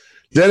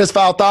 Dennis,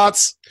 final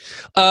thoughts?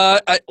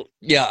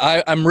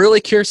 I'm really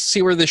curious to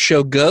see where this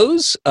show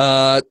goes.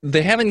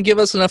 They haven't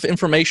given us enough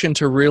information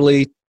to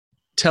really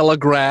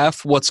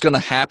telegraph what's going to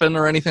happen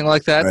or anything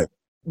like that, right,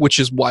 which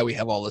is why we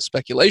have all this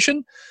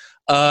speculation.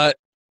 I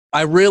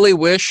really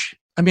wish,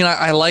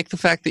 I like the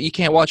fact that you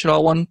can't watch it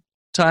all one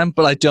time,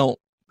 but I don't,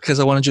 because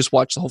I want to just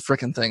watch the whole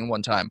freaking thing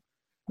one time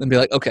and be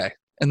like, okay.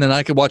 And then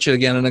I could watch it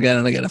again and again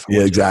and again. If I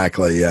want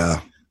exactly. To.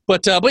 Yeah.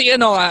 But yeah,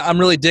 no, I'm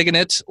really digging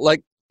it.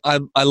 Like,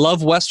 I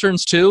love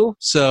Westerns too,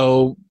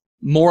 so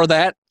more of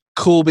that.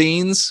 Cool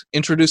beans.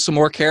 Introduce some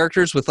more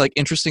characters with like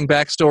interesting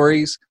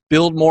backstories.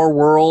 Build more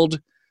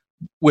world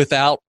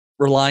without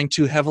relying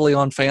too heavily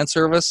on fan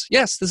service.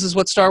 Yes, this is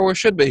what Star Wars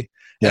should be.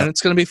 Yeah. And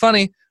it's going to be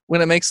funny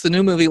when it makes the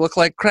new movie look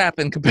like crap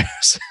in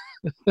comparison.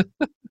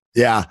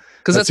 Yeah.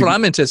 Because that's what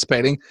I'm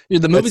anticipating.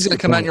 The movie's going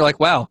to come out and you're like,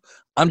 wow,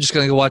 I'm just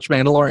going to go watch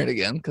Mandalorian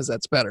again because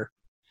that's better.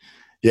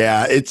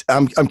 Yeah,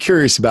 I'm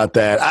curious about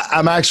that.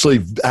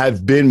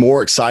 I've been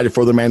more excited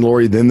for the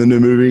Mandalorian than the new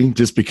movie,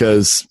 just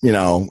because,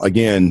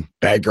 again,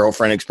 bad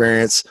girlfriend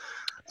experience.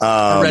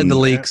 I read the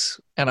leaks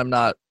and I'm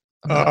not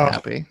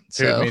happy.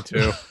 So. Dude, me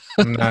too.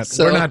 I'm not.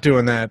 We're not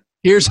doing that.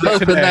 Here's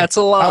hoping that's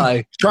a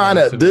lie.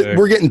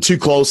 We're getting too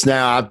close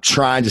now. I'm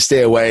trying to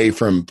stay away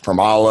from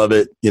all of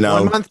it.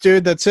 1 month,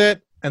 dude. That's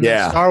it. And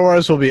then Star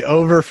Wars will be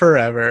over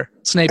forever.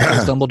 Snape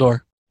kills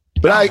Dumbledore.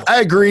 But I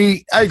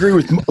agree. I agree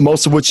with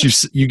most of what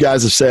you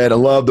guys have said. I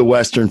love the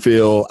Western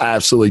feel. I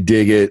absolutely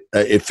dig it.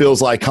 It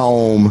feels like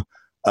home.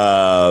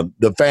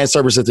 The fan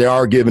service that they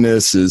are giving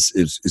us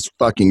is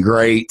fucking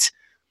great.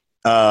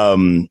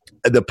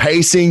 The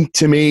pacing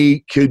to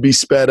me could be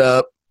sped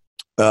up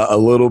a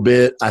little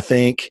bit. I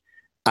think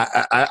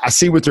I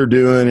see what they're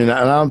doing, and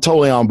I'm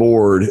totally on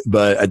board.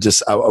 But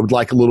I would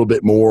like a little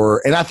bit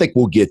more, and I think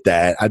we'll get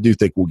that. I do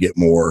think we'll get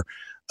more.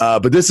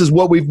 But this is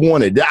what we've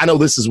wanted. I know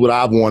this is what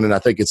I've wanted. I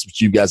think it's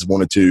what you guys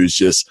wanted too, is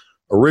just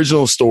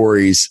original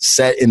stories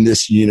set in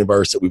this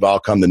universe that we've all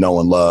come to know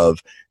and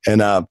love.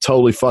 And I'm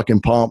totally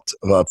fucking pumped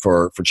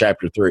for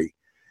Chapter 3.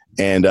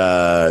 And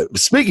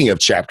speaking of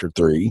Chapter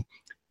 3,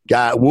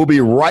 we'll be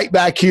right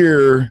back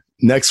here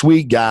next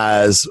week,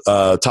 guys,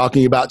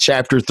 talking about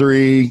Chapter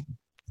 3,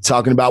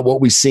 talking about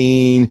what we've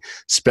seen,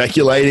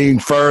 speculating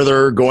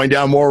further, going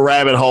down more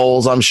rabbit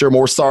holes, I'm sure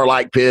more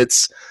Starlight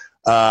pits.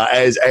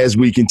 As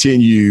we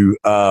continue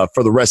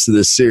for the rest of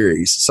this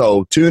series.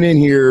 So tune in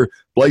here,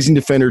 Blazing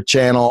Defender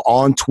channel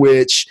on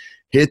Twitch.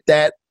 Hit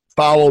that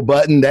follow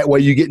button. That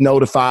way you get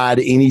notified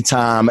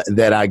anytime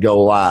that I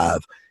go live.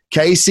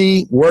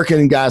 Casey, where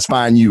can guys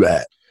find you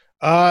at?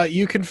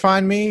 You can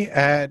find me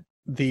at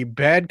the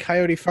Bad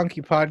Coyote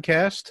Funky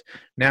podcast,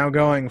 now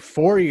going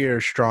 4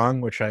 years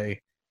strong, which I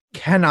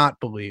cannot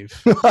believe.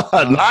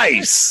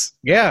 Nice.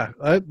 Yeah,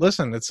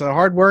 listen, it's a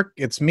hard work.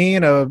 It's me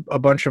and a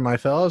bunch of my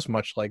fellows,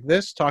 much like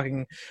this,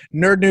 talking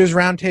Nerd News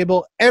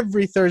Roundtable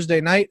every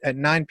Thursday night at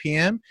 9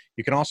 p.m.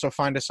 You can also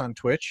find us on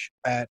Twitch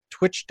at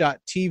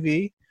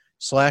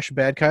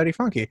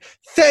twitch.tv/BadCoyoteFunky.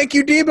 Thank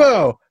you,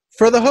 Debo,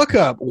 for the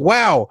hookup.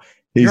 Wow.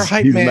 You're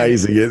hype, he's man.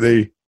 amazing, isn't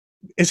he?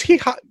 Is he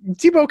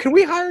Debo, can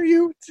we hire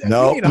you?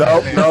 No.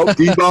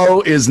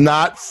 Debo is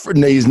not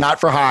he's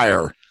not for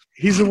hire.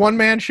 He's a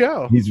one-man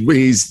show.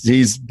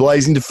 He's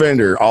Blazing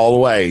Defender all the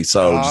way.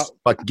 So just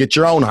fucking get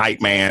your own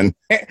hype, man.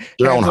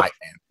 Your own hype,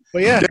 man.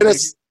 But yeah.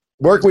 Dennis,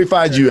 where can we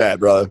find you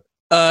at, brother?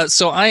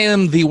 So I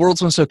am the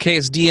world's most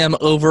okayest DM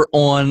over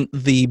on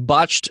the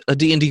Botched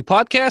D&D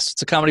podcast.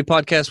 It's a comedy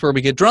podcast where we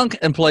get drunk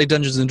and play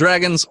Dungeons and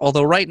Dragons.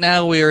 Although right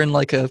now we are in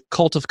like a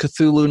Cult of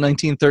Cthulhu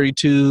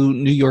 1932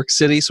 New York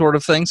City sort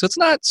of thing. So it's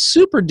not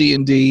super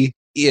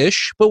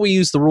D&D-ish, but we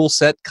use the rule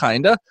set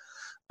kinda.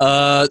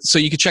 So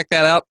you can check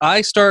that out.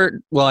 I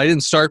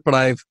didn't start, but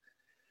I'm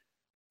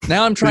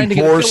trying to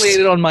get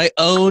affiliated on my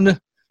own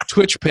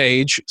Twitch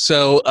page.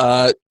 So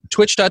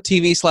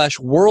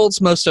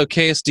twitch.tv/world's most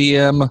okayest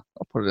DM.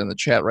 I'll put it in the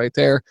chat right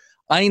there.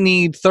 I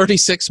need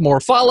 36 more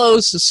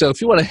follows. So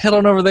if you want to head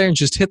on over there and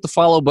just hit the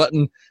follow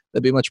button,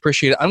 that'd be much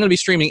appreciated. I'm going to be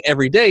streaming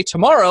every day.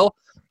 Tomorrow,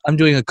 I'm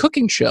doing a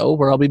cooking show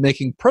where I'll be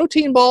making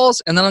protein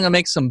balls, and then I'm going to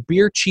make some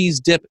beer cheese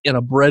dip in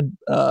a bread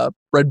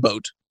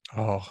boat.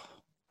 Oh,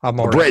 I'm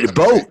all right. A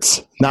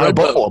boat, not a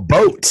boat. A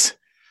boat.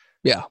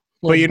 Yeah.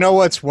 But you know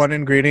what's one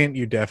ingredient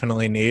you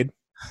definitely need?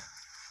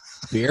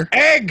 Beer.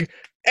 Egg.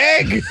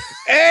 And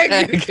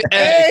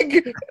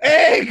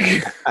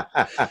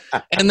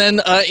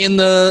then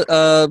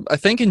I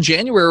think in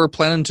January we're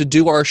planning to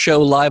do our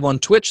show live on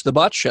Twitch, the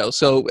Botch Show.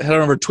 So head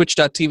on over to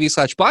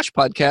twitch.tv/Botch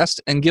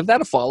Podcast and give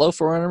that a follow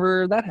for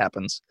whenever that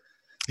happens.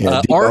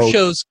 Yeah, our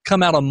shows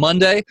come out on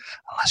Monday,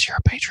 unless you're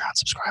a Patreon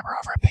subscriber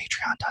over at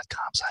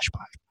patreon.com/Botch.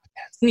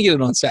 Let me get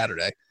it on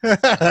Saturday.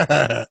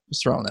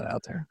 Just throwing that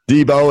out there.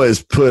 Debo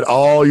has put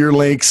all your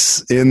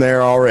links in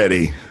there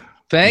already.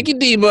 Thank you,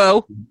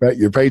 Debo.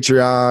 Your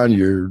Patreon,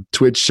 your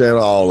Twitch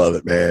channel, all of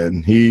it,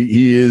 man.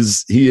 He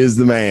is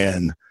the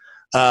man.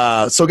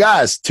 So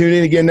guys, tune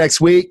in again next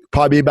week,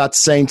 probably about the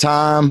same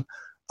time.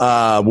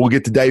 We'll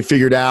get the day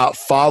figured out.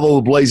 Follow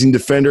the Blazing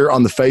Defender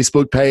on the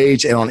Facebook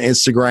page and on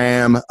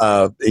Instagram,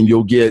 and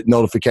you'll get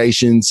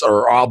notifications,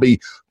 or I'll be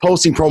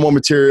posting promo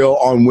material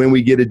on when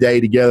we get a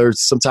day together.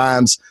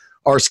 Sometimes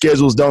our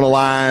schedules don't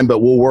align, but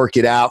we'll work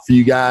it out for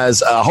you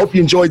guys. Hope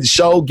you enjoyed the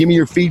show. Give me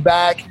your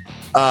feedback,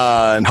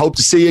 and hope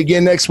to see you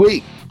again next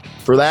week.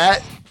 For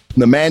that,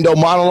 the Mando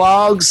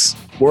Monologues,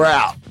 we're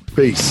out.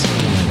 Peace.